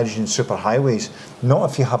electric hydrogen superhighways.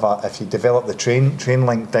 Not if you develop the train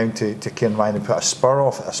link down to Cairnryan and put a spur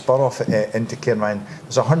off into Cairnryan.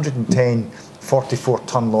 There's 110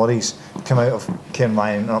 44-ton lorries come out of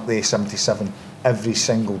Cairnryan and up the A77 every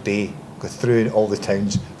single day, go through all the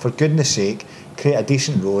towns. For goodness sake, create a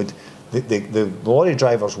decent road. The lorry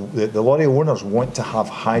drivers, the lorry owners want to have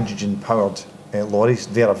hydrogen-powered lorries.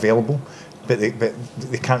 They're available, but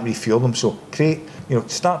they can't refuel them. So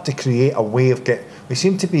start to create a way of We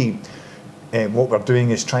seem to be what we're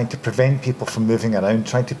doing is trying to prevent people from moving around,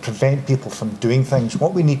 trying to prevent people from doing things.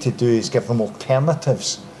 What we need to do is give them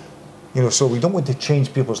alternatives. So we don't want to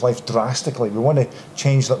change people's life drastically. We want to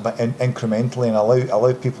change that incrementally and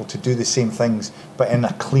allow people to do the same things, but in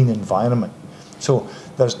a clean environment. So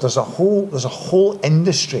there's a whole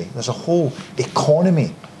industry, there's a whole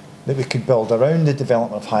economy that we could build around the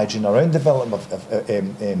development of hydrogen, around the development of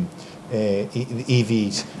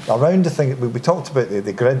EVs, around the thing we talked about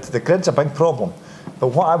the grid. The grid's a big problem. But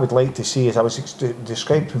what I would like to see is, I was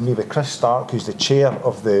described to me by Chris Stark, who's the chair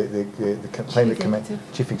of the Climate Committee,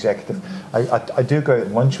 Chief Executive. I do go out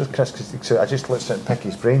and lunch with Chris, because I just let sit and pick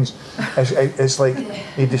his brains. It's like,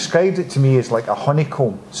 he described it to me as like a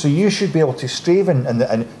honeycomb. So you should be able to, Strathaven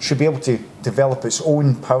and should be able to develop its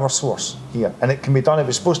own power source here. And it can be done, it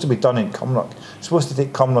was supposed to be done in Cumnock. It's supposed to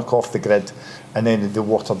take Cumnock off the grid, and then they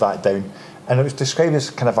water that down. And it was described as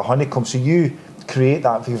kind of a honeycomb. So you create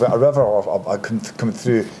that, if you've got a river or coming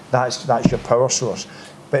through, that's your power source.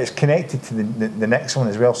 But it's connected to the next one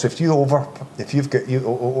as well. So if you've got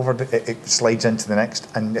over, it slides into the next,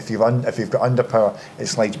 and if you've got underpower, it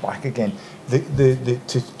slides back again.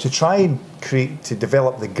 To try and to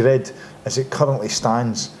develop the grid as it currently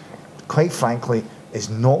stands, quite frankly, is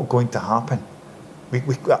not going to happen.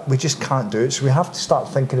 We just can't do it. So we have to start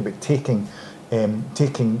thinking about taking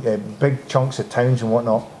big chunks of towns and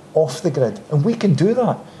whatnot off the grid, and we can do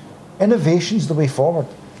that. Innovation's the way forward.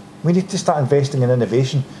 We need to start investing in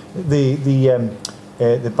innovation. The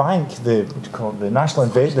bank, the Scotland National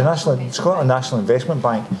Investment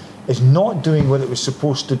Bank, is not doing what it was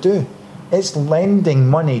supposed to do. It's lending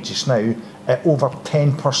money just now at over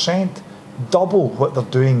 10%, double what they're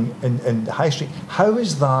doing in the high street. How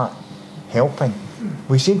is that helping?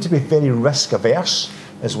 We seem to be very risk averse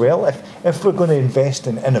as well. If we're going to invest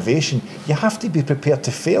in innovation, you have to be prepared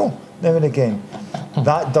to fail now and again.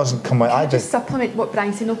 That doesn't come out. Can I just supplement what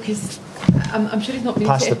Brian's saying, because I'm sure he's not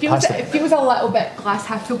meaning to. It feels a little bit glass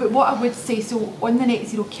half full, but what I would say, so on the Net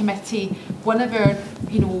Zero Committee, one of our,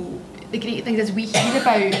 the great things is we hear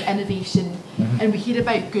about innovation and we hear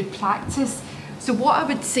about good practice. So what I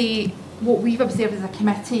would say, what we've observed as a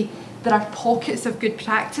committee, there are pockets of good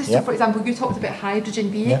practice. So for example, you talked about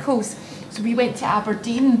hydrogen vehicles. So we went to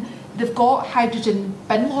Aberdeen, they've got hydrogen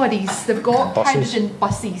bin lorries, they've got hydrogen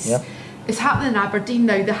buses. It's happening in Aberdeen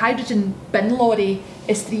now. The hydrogen bin lorry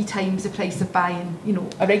is 3 times the price of buying,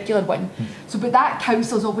 a regular one. So, but that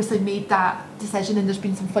council's obviously made that decision, and there's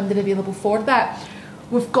been some funding available for that.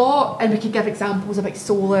 We've got, and we could give examples about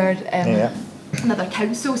solar and other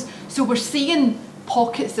councils. So we're seeing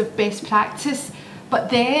pockets of best practice, but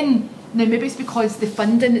then, now maybe it's because the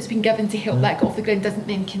funding that's been given to help that get off the ground doesn't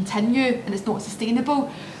then continue and it's not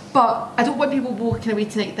sustainable. But I don't want people walking away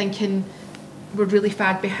tonight thinking we're really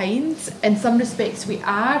far behind. In some respects we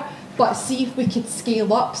are, but see if we could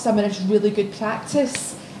scale up some of this really good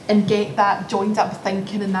practice and get that joined up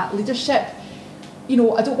thinking and that leadership. I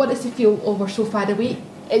don't want us to feel, oh, we're so far away.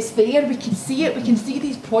 It's there, we can see it, we can see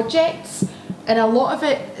these projects, And a lot of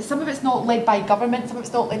it, some of it's not led by government, some of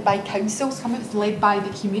it's not led by council, some of it's led by the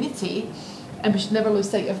community, and we should never lose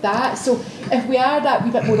sight of that. So if we are that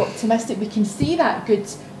wee bit more optimistic, we can see that good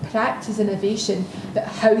practice innovation, but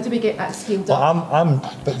how do we get that scaled up? I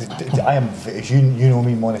am, as you know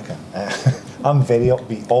me, Monica, I'm very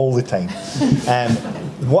upbeat all the time.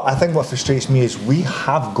 I think what frustrates me is we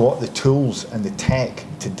have got the tools and the tech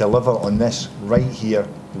to deliver on this right here,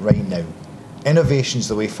 right now. Innovation's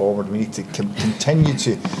the way forward. We need to continue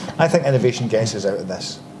to. I think innovation gets us out of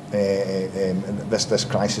this. This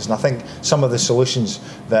crisis, and I think some of the solutions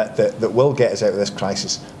that will get us out of this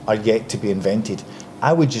crisis are yet to be invented.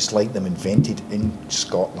 I would just like them invented in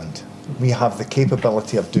Scotland. We have the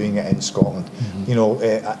capability of doing it in Scotland. You know,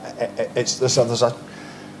 there's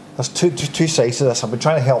two sides to this. I've been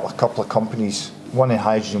trying to help a couple of companies, one in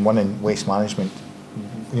hydrogen, one in waste management,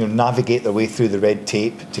 you know, navigate their way through the red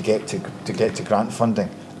tape to get to grant funding.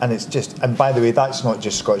 And it's just, and by the way, that's not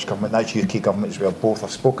just Scottish government, that's UK government as well. Both, I've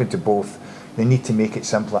spoken to both. They need to make it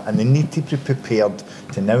simpler, and they need to be prepared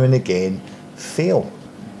to now and again fail,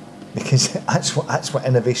 because that's what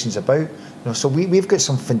innovation's about. You know, so we've got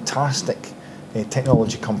some fantastic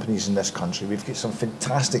technology companies in this country. We've got some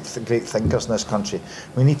fantastic, great thinkers in this country.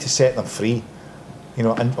 We need to set them free, you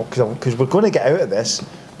know, and because we're going to get out of this.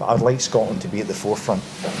 But I'd like Scotland to be at the forefront.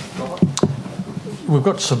 We've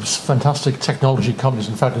got some fantastic technology companies,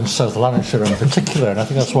 in fact, in South Lanarkshire in particular, and I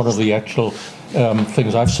think that's one of the actual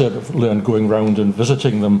things I've sort of learned going round and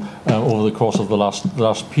visiting them over the course of the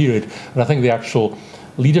last period. And I think the actual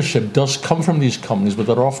leadership does come from these companies, but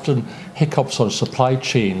there are often hiccups on supply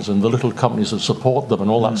chains, and the little companies that support them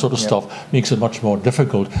and all that sort of stuff makes it much more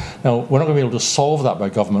difficult. Now, we're not going to be able to solve that by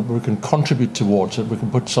government, but we can contribute towards it. We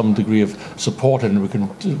can put some degree of support in, we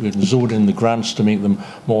can zone in the grants to make them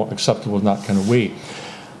more acceptable in that kind of way.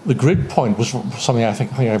 The grid point was something I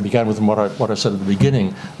think I began with, and what I said at the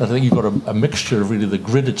beginning. I think you've got a mixture of really the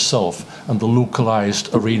grid itself and the localised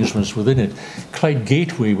arrangements within it. Clyde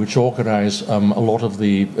Gateway, which organise a lot of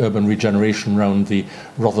the urban regeneration around the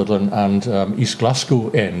Rutherglen and East Glasgow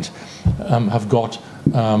end, have got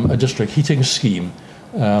a district heating scheme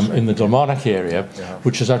in the Dalmarnock area,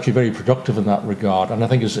 which is actually very productive in that regard, and I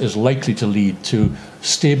think is likely to lead to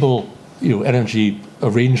stable, you know, energy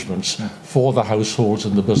arrangements for the households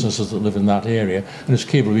and the businesses that live in that area, and it's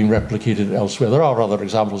capable of being replicated elsewhere. There are other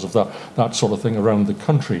examples of that sort of thing around the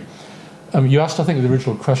country. You asked, I think the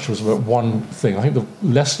original question was about one thing. I think the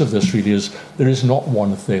lesson of this really is there is not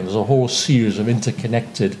one thing. There's a whole series of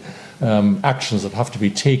interconnected actions that have to be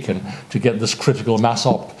taken to get this critical mass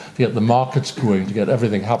up, to get the markets going, to get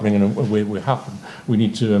everything happening in a way we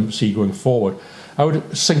need to see going forward. I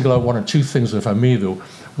would single out one or two things, if I may, though.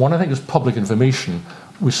 One, I think, is public information.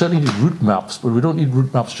 We certainly need route maps, but we don't need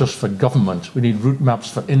route maps just for government. We need route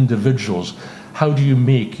maps for individuals. How do you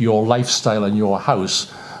make your lifestyle and your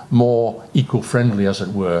house more eco-friendly, as it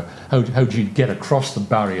were? How do you get across the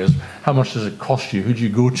barriers? How much does it cost you? Who do you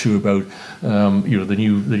go to about you know, the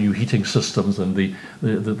new heating systems and the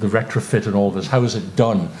retrofit and all this? How is it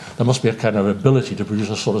done? There must be a kind of ability to produce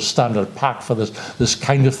a sort of standard pack for this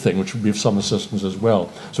kind of thing, which would be of some assistance as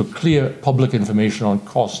well. So clear public information on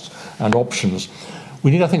costs and options. We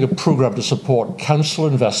need, I think, a programme to support council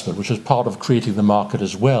investment, which is part of creating the market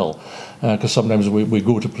as well, because sometimes we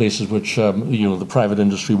go to places which you know, the private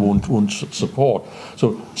industry won't support.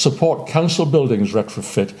 So support council buildings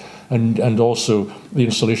retrofit, and also the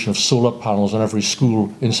installation of solar panels on every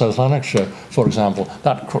school in South Lanarkshire, for example.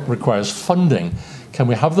 That requires funding. Can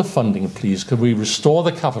we have the funding, please? Can we restore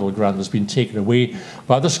the capital grant that's been taken away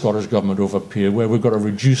by the Scottish Government over a period where we've got a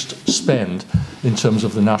reduced spend in terms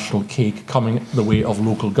of the national cake coming the way of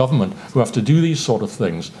local government who have to do these sort of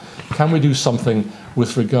things? Can we do something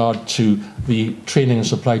with regard to the training and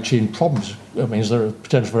supply chain problems? I mean, is there a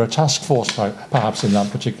potential for a task force perhaps in that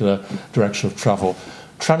particular direction of travel?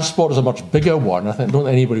 Transport is a much bigger one. I don't think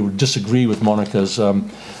anybody would disagree with Monica's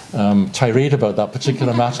tirade about that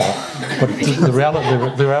particular matter. But the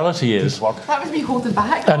reality is... That was me holding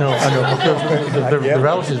back. I know. The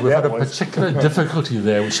reality is we've had a particular difficulty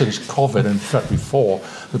there since COVID, and in fact before.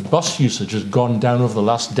 The bus usage has gone down over the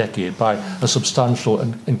last decade by a substantial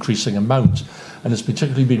and increasing amount. And it's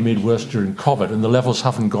particularly been made worse during COVID, and the levels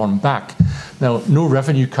haven't gone back. Now, no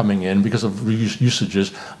revenue coming in because of reduced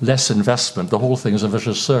usages, less investment. The whole thing is a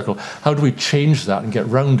vicious circle. How do we change that and get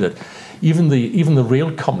round it? Even the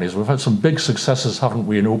rail companies, we've had some big successes, haven't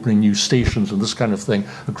we, in opening new stations and this kind of thing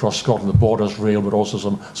across Scotland, the Borders Rail, but also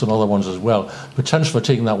some other ones as well. Potential for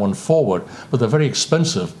taking that one forward, but they're very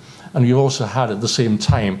expensive. And you've also had, at the same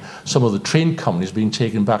time, some of the train companies being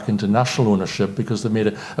taken back into national ownership because they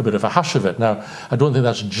made a bit of a hash of it. Now, I don't think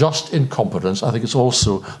that's just incompetence. I think it's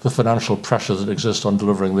also the financial pressures that exist on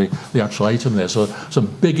delivering the actual item there. So some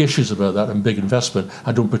big issues about that and big investment.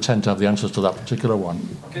 I don't pretend to have the answers to that particular one.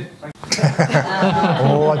 Okay, thank you.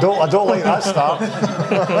 Oh, I don't like that start.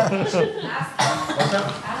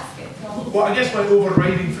 Well, I guess my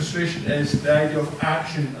overriding frustration is the idea of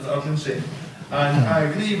action and urgency. And I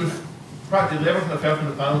agree with practically everything I've heard from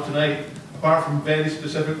the panel tonight, apart from very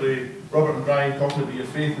specifically Robert and Brian talking about your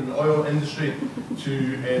faith in the oil industry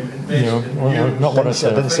to invest in new... Not what I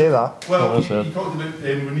said. I didn't say that. Well, you talked about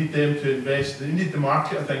we need them to invest. They need the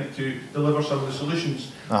market, I think, to deliver some of the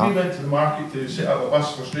solutions. We went to the market to set up a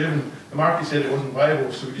bus for Strathaven. The market said it wasn't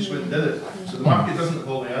viable, so we just went and did it. So the market doesn't have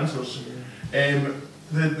all the answers.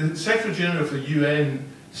 The Secretary General of the UN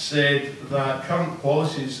said that current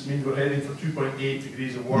policies mean we're heading for 2.8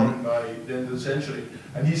 degrees of warming by the end of the century.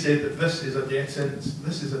 And he said that this is a death sentence.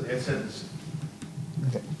 This is a death sentence.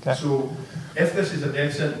 Okay. So, if this is a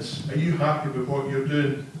death sentence, are you happy with what you're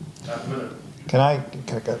doing at the minute?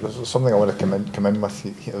 There's something I want to come in with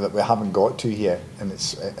here that we haven't got to here, and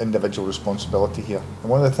it's individual responsibility here. And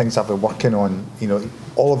one of the things I've been working on,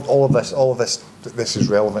 all of this is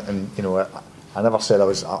relevant, and I never said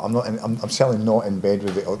I'm certainly not in bed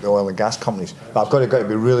with the oil and gas companies, but I've got to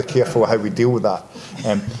be really careful how we deal with that.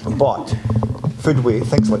 But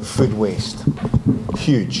things like food waste,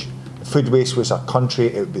 huge. Food waste was a country,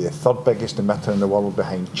 it would be the third biggest emitter in the world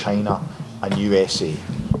behind China and USA.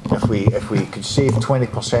 If we could save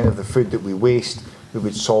 20% of the food that we waste, we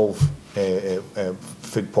would solve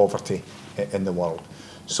food poverty in the world.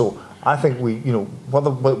 So I think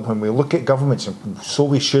when we look at governments, and so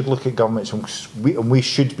we should look at governments, and we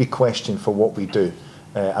should be questioned for what we do,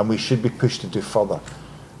 and we should be pushed to do further.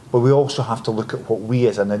 But we also have to look at what we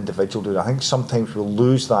as an individual do. I think sometimes we'll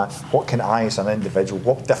lose that. What can I as an individual,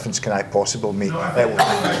 what difference can I possibly make? No, I think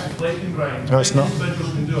that's deflecting, Brian. No, it's not.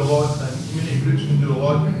 Individuals can do a lot, and community groups can do a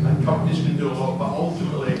lot, and companies can do a lot, but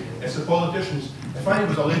ultimately it's the politicians. If I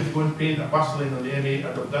was allowed to go and paint a bus lane on the M8,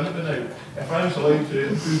 I'd have done it by now. If I was allowed to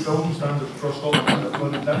improve building standards across Scotland, I'd have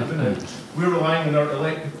gone and done it by now. We're relying on our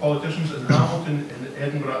elected politicians in Hamilton, in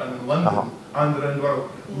Edinburgh and in London and around the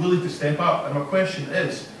world really to step up. And my question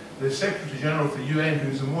is, the Secretary General of the UN,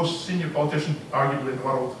 who's the most senior politician arguably in the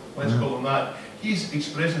world, let's call him that, he's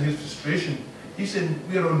expressing his frustration. He's saying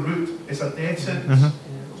we're en route, it's a death sentence. So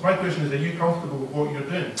my question is, are you comfortable with what you're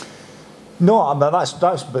doing? No, but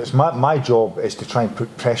it's my job is to try and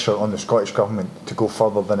put pressure on the Scottish Government to go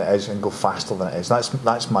further than it is and go faster than it is.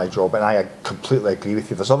 That's my job, and I completely agree with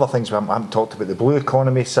you. There's other things we haven't talked about. The blue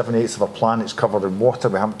economy, 7/8 of our planet's covered in water.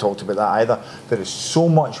 We haven't talked about that either. There is so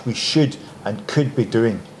much we should and could be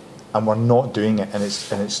doing, and we're not doing it. And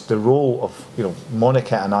it's the role of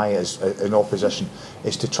Monica and I as in opposition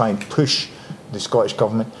is to try and push the Scottish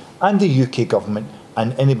Government and the UK Government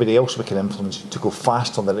and anybody else we can influence to go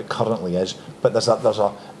faster than it currently is. But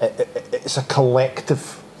it's a collective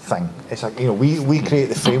thing. It's like we create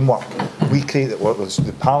the framework.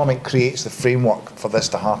 The Parliament creates the framework for this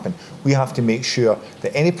to happen. We have to make sure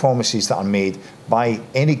that any promises that are made by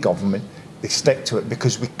any government, they stick to it,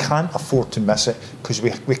 because we can't afford to miss it, because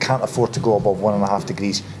we can't afford to go above 1.5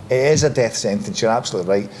 degrees. It is a death sentence, you're absolutely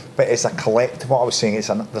right, but it's a collective. What I was saying is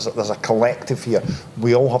there's a collective here.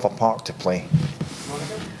 We all have a part to play.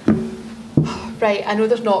 Right, I know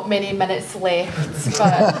there's not many minutes left,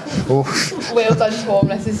 but well done, Tom.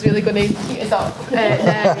 This is really going to heat us up.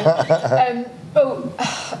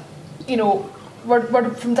 We're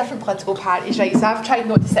from different political parties, right? So I've tried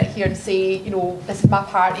not to sit here and say, this is my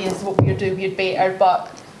party, this is what we're doing, we're better. But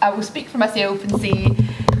I will speak for myself and say,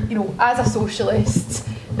 as a socialist,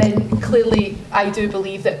 then clearly I do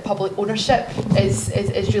believe that public ownership is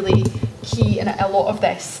really key in a lot of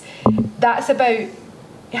this. That's about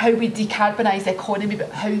how we decarbonise the economy, but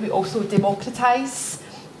how we also democratise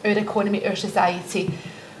our economy, our society.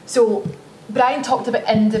 So Brian talked about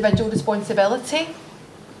individual responsibility.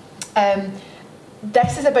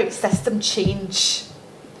 This is about system change,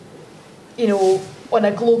 on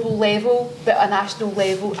a global level, but a national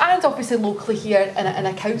level, and obviously locally here in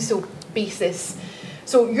a council basis.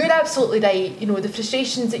 So you're absolutely right, the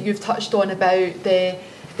frustrations that you've touched on about the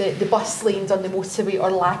bus lanes on the motorway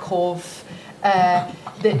or lack of,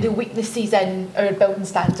 the weaknesses in our building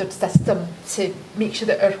standard system to make sure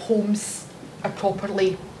that our homes are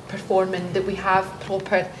properly performing, that we have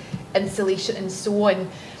proper insulation and so on.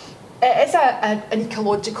 It is an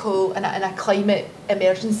ecological and a climate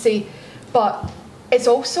emergency, but it's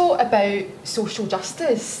also about social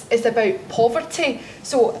justice. It's about poverty.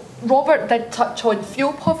 So Robert did touch on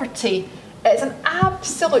fuel poverty. It's an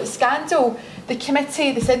absolute scandal. The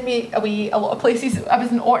committee, they sent me away a lot of places. I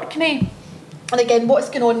was in Orkney. And again, what's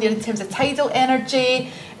going on there in terms of tidal energy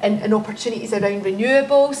and opportunities around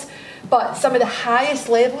renewables, but some of the highest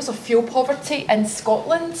levels of fuel poverty in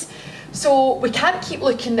Scotland. So we can't keep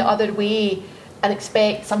looking the other way and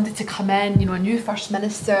expect somebody to come in, you know, a new First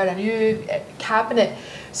Minister, a new cabinet.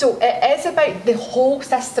 So it is about the whole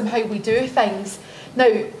system, how we do things.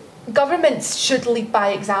 Now, governments should lead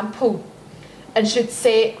by example and should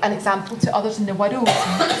set an example to others in the world.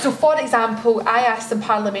 So for example, I asked some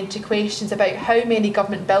parliamentary questions about how many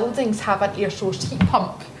government buildings have an air source heat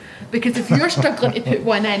pump. Because if you're struggling to put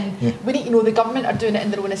one in, we need to know the government are doing it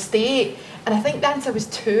in their own estate. And I think the answer was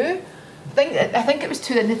 2. I think it was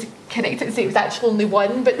 2, I need to correct it and say it was actually only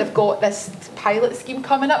 1, but they've got this pilot scheme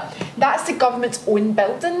coming up. That's the government's own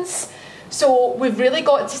buildings. So we've really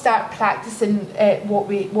got to start practicing what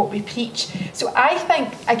we preach. So I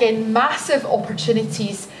think, again, massive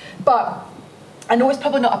opportunities, but I know it's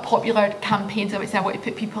probably not a popular campaign, so I would say I want to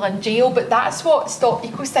put people in jail, but that's what Stop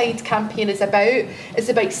Ecocide campaign is about. It's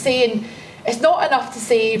about saying, it's not enough to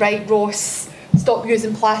say, right, Ross, stop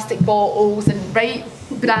using plastic bottles, and right,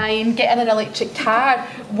 Brian, get in an electric car,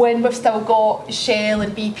 when we've still got Shell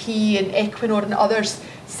and BP and Equinor and others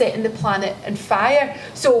setting the planet on fire.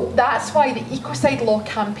 So that's why the Ecocide Law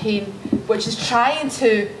campaign, which is trying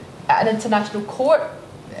to, at an international court,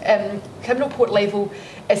 criminal court level,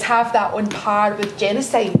 is have that on par with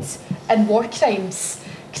genocides and war crimes,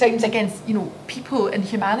 crimes against, you know, people and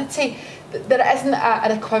humanity. There isn't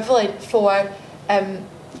an equivalent for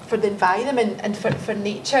the environment and for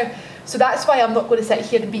nature. So that's why I'm not going to sit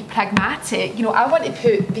here and be pragmatic. You know, I want to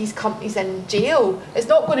put these companies in jail. It's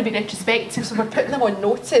not going to be retrospective, so we're putting them on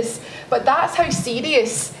notice. But that's how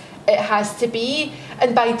serious it has to be.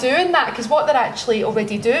 And by doing that, because what they're actually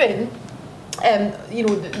already doing, you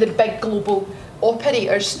know, the big global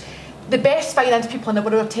operators, the best finance people in the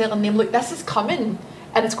world are telling them, look, this is coming.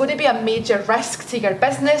 And it's going to be a major risk to your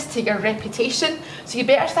business, to your reputation. So you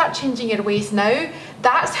better start changing your ways now.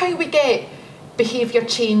 That's how we get behaviour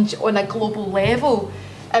change on a global level.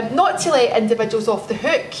 Not to let individuals off the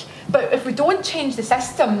hook, but if we don't change the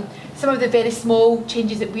system, some of the very small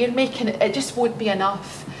changes that we're making, it just won't be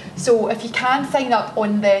enough. So if you can sign up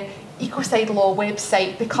on the Ecocide Law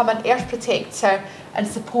website, become an earth protector and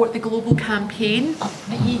support the global campaign.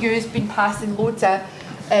 The EU has been passing loads of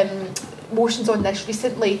motions on this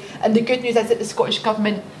recently, and the good news is that the Scottish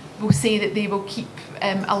Government will say that they will keep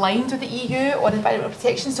aligned with the EU on environmental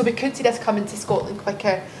protection, so we could see this coming to Scotland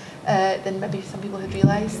quicker than maybe some people had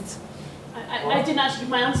realised. I didn't actually give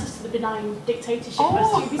my answers to the benign dictatorship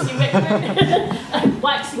as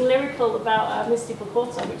waxing lyrical about mystical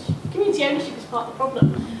quarter, which community ownership is part of the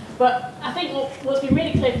problem. But I think what's been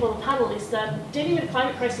really clear for the panel is that dealing with the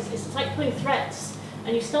climate crisis is like pulling threads,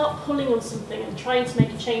 and you start pulling on something and trying to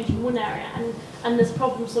make a change in one area, and there's a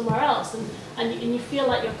problem somewhere else, and you feel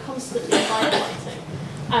like you're constantly firefighting.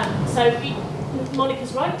 So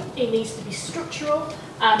Monica's right, it needs to be structural,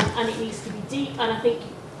 and it needs to be deep, and I think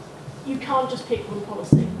you can't just pick one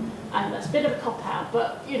policy. That's a bit of a cop-out,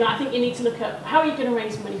 but you know, I think you need to look at how are you going to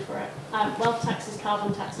raise money for it. Wealth taxes,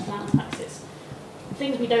 carbon taxes, land taxes.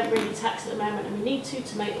 Things we don't really tax at the moment, and we need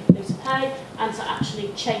to make the polluter pay and to actually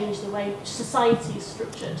change the way society is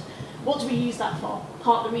structured. What do we use that for?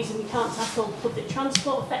 Part of the reason we can't tackle public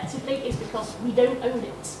transport effectively is because we don't own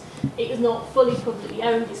it. It is not fully publicly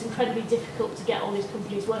owned. It's incredibly difficult to get all these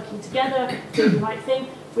companies working together, doing the right thing.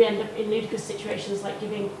 We end up in ludicrous situations like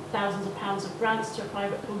giving thousands of pounds of grants to a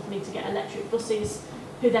private company to get electric buses,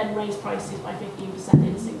 who then raise prices by 15%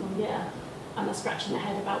 in a single year. And they're scratching their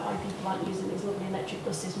head about why people aren't using these lovely electric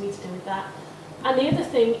buses. We need to do with that. And the other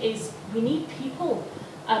thing is we need people.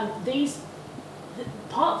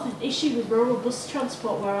 Part of the issue with rural bus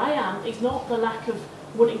transport where I am is not the lack of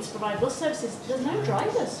wanting to provide bus services. There's no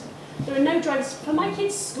drivers. There are no drivers. For my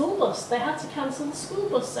kids' school bus, they had to cancel the school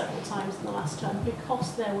bus several times in the last term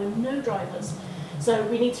because there were no drivers. So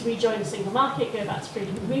we need to rejoin the single market, go back to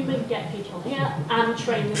freedom of movement, get people here, and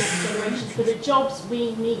train the next generation for the jobs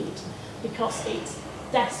we need, because it's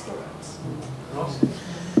desperate.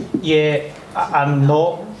 Yeah, I'm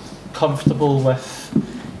not comfortable with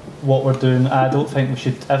what we're doing. I don't think we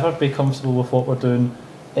should ever be comfortable with what we're doing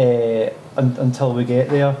until we get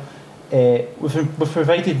there. We've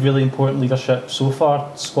provided really important leadership so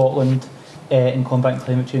far. Scotland, in combating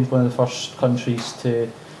climate change, one of the first countries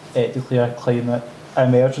to declare a climate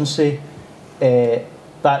emergency.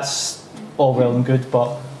 That's all well and good,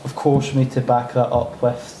 but of course we need to back that up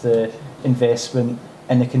with the investment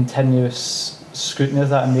in the continuous scrutiny of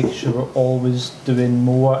that and making sure we're always doing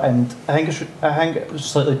more. And I think it was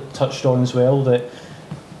slightly touched on as well that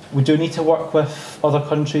we do need to work with other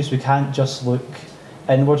countries. We can't just look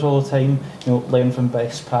inward all the time. You know, learn from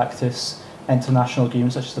best practice, international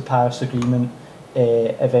agreements such as the Paris Agreement,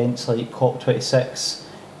 events like COP26.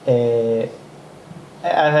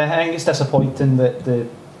 I think it's disappointing that the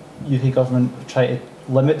UK government try to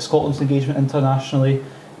limit Scotland's engagement internationally,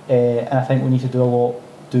 and I think we need to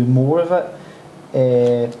do more of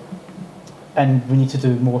it, and we need to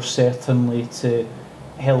do more certainly to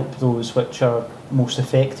help those which are most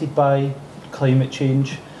affected by climate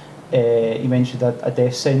change. You mentioned a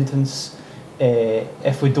death sentence.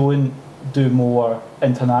 If we don't do more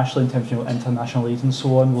internationally in terms of international aid and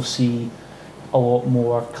so on, we'll see a lot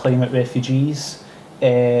more climate refugees,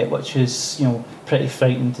 which is pretty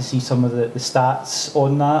frightening to see some of the stats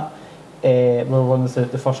on that. We're one of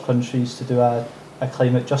the first countries to do a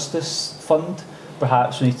climate justice fund.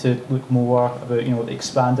 Perhaps we need to look more about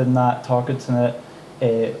expanding that, targeting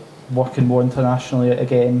it, working more internationally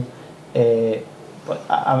again. But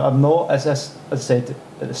I'm not, as I said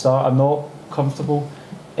at the start, I'm not comfortable,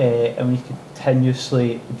 and we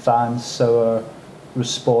continuously advance our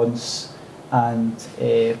response and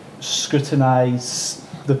scrutinise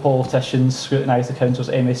the politicians, scrutinise the councils,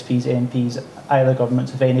 MSPs, MPs, either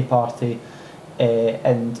governments of any party,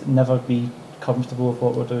 and never be comfortable with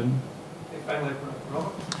what we're doing.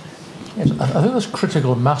 Yes, I think there's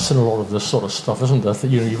critical mass in a lot of this sort of stuff, isn't there? That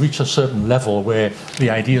you reach a certain level where the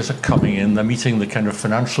ideas are coming in, they're meeting the kind of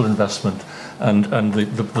financial investment, and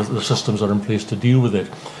the systems are in place to deal with it.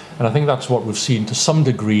 And I think that's what we've seen to some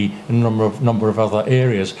degree in a number of other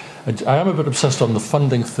areas. I am a bit obsessed on the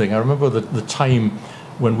funding thing. I remember the time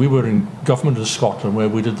when we were in government of Scotland where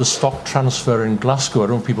we did the stock transfer in Glasgow. I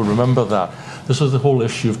don't know if people remember that. This was the whole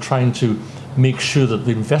issue of trying to make sure that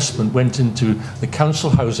the investment went into the council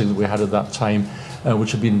housing that we had at that time,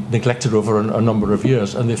 which had been neglected over a number of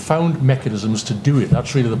years, and they found mechanisms to do it.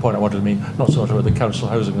 That's really the point I wanted to make, not so much about the council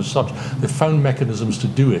housing as such. They found mechanisms to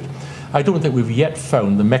do it. I don't think we've yet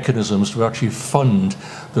found the mechanisms to actually fund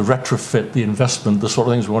the retrofit, the investment, the sort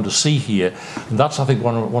of things we want to see here. And that's, I think,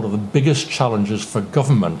 one of the biggest challenges for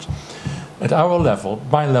government. At our level,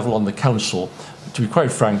 my level on the council, to be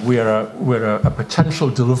quite frank, we're a potential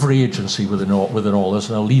delivery agency within all this,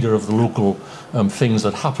 and a leader of the local things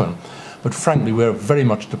that happen. But frankly, we're very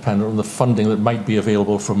much dependent on the funding that might be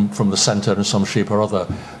available from the centre in some shape or other.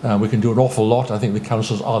 We can do an awful lot. I think the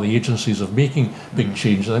councils are the agencies of making big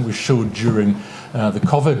change. I think we showed during the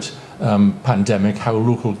COVID pandemic how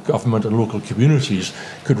local government and local communities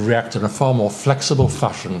could react in a far more flexible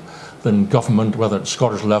fashion than government, whether at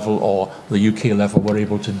Scottish level or the UK level, were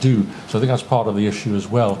able to do. So I think that's part of the issue as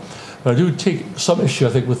well. But I do take some issue, I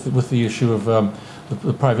think, with the issue of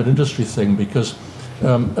the private industry thing, because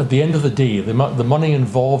at the end of the day, the money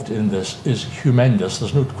involved in this is humongous.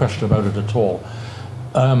 There's no question about it at all.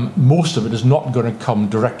 Most of it is not going to come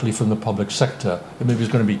directly from the public sector. It maybe is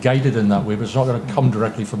going to be guided in that way, but it's not going to come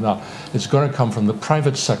directly from that. It's going to come from the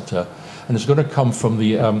private sector, and it's going to come from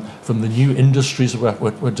the new industries that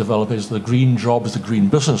we're developing, the green jobs, the green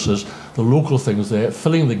businesses, the local things there,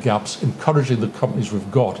 filling the gaps, encouraging the companies we've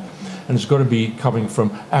got. And it's going to be coming from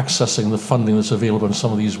accessing the funding that's available in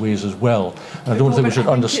some of these ways as well. And I don't think we should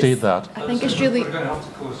understate that. I think it's really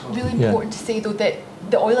important to say, though, that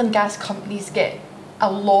the oil and gas companies get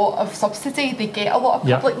a lot of subsidy. They get a lot of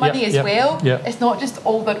public money as well. It's not just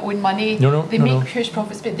all their own money. They make huge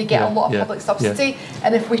profits, but they get a lot of public subsidy.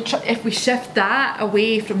 And if we shift that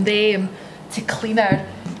away from them to cleaner,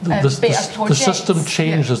 better projects. The system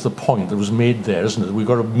change is the point that was made there, isn't it? We've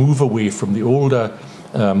got to move away from the older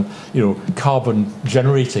carbon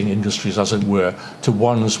generating industries, as it were, to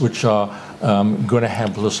ones which are going to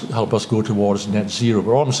help us go towards net zero.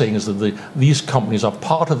 But all I'm saying is that these companies are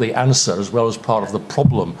part of the answer as well as part of the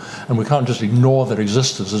problem, and we can't just ignore their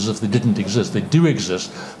existence as if they didn't exist. They do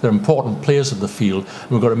exist. They're important players in the field,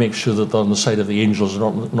 and we've got to make sure that they're on the side of the angels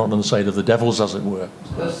and not on the side of the devils, as it were.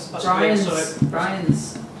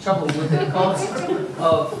 Brian's trouble with the cost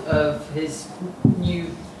of his new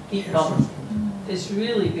heat pump is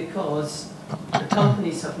really because the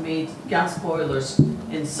companies have made gas boilers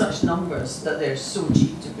in such numbers that they're so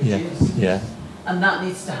cheap to produce. And that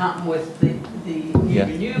needs to happen with the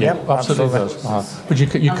renewable. Yeah, absolutely does. But you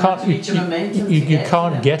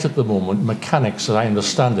can't get at the moment mechanics, as I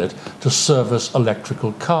understand it, to service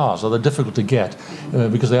electrical cars. They're difficult to get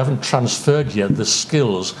because they haven't transferred yet the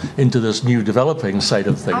skills into this new developing side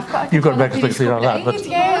of things. You've got to make a clear on that. But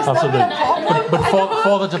absolutely. But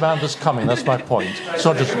for the demand that's coming, that's my point. It's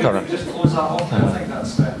not just current. Just close that off. I think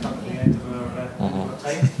that's coming to the end of our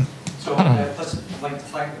time. So I'd like to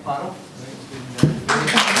thank the panel.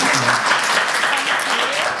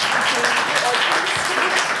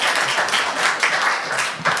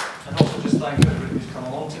 And also just thank everybody who's come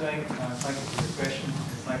along tonight. Thank you for your questions.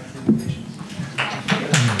 Thank you for your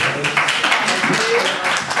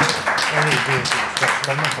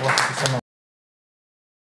patience.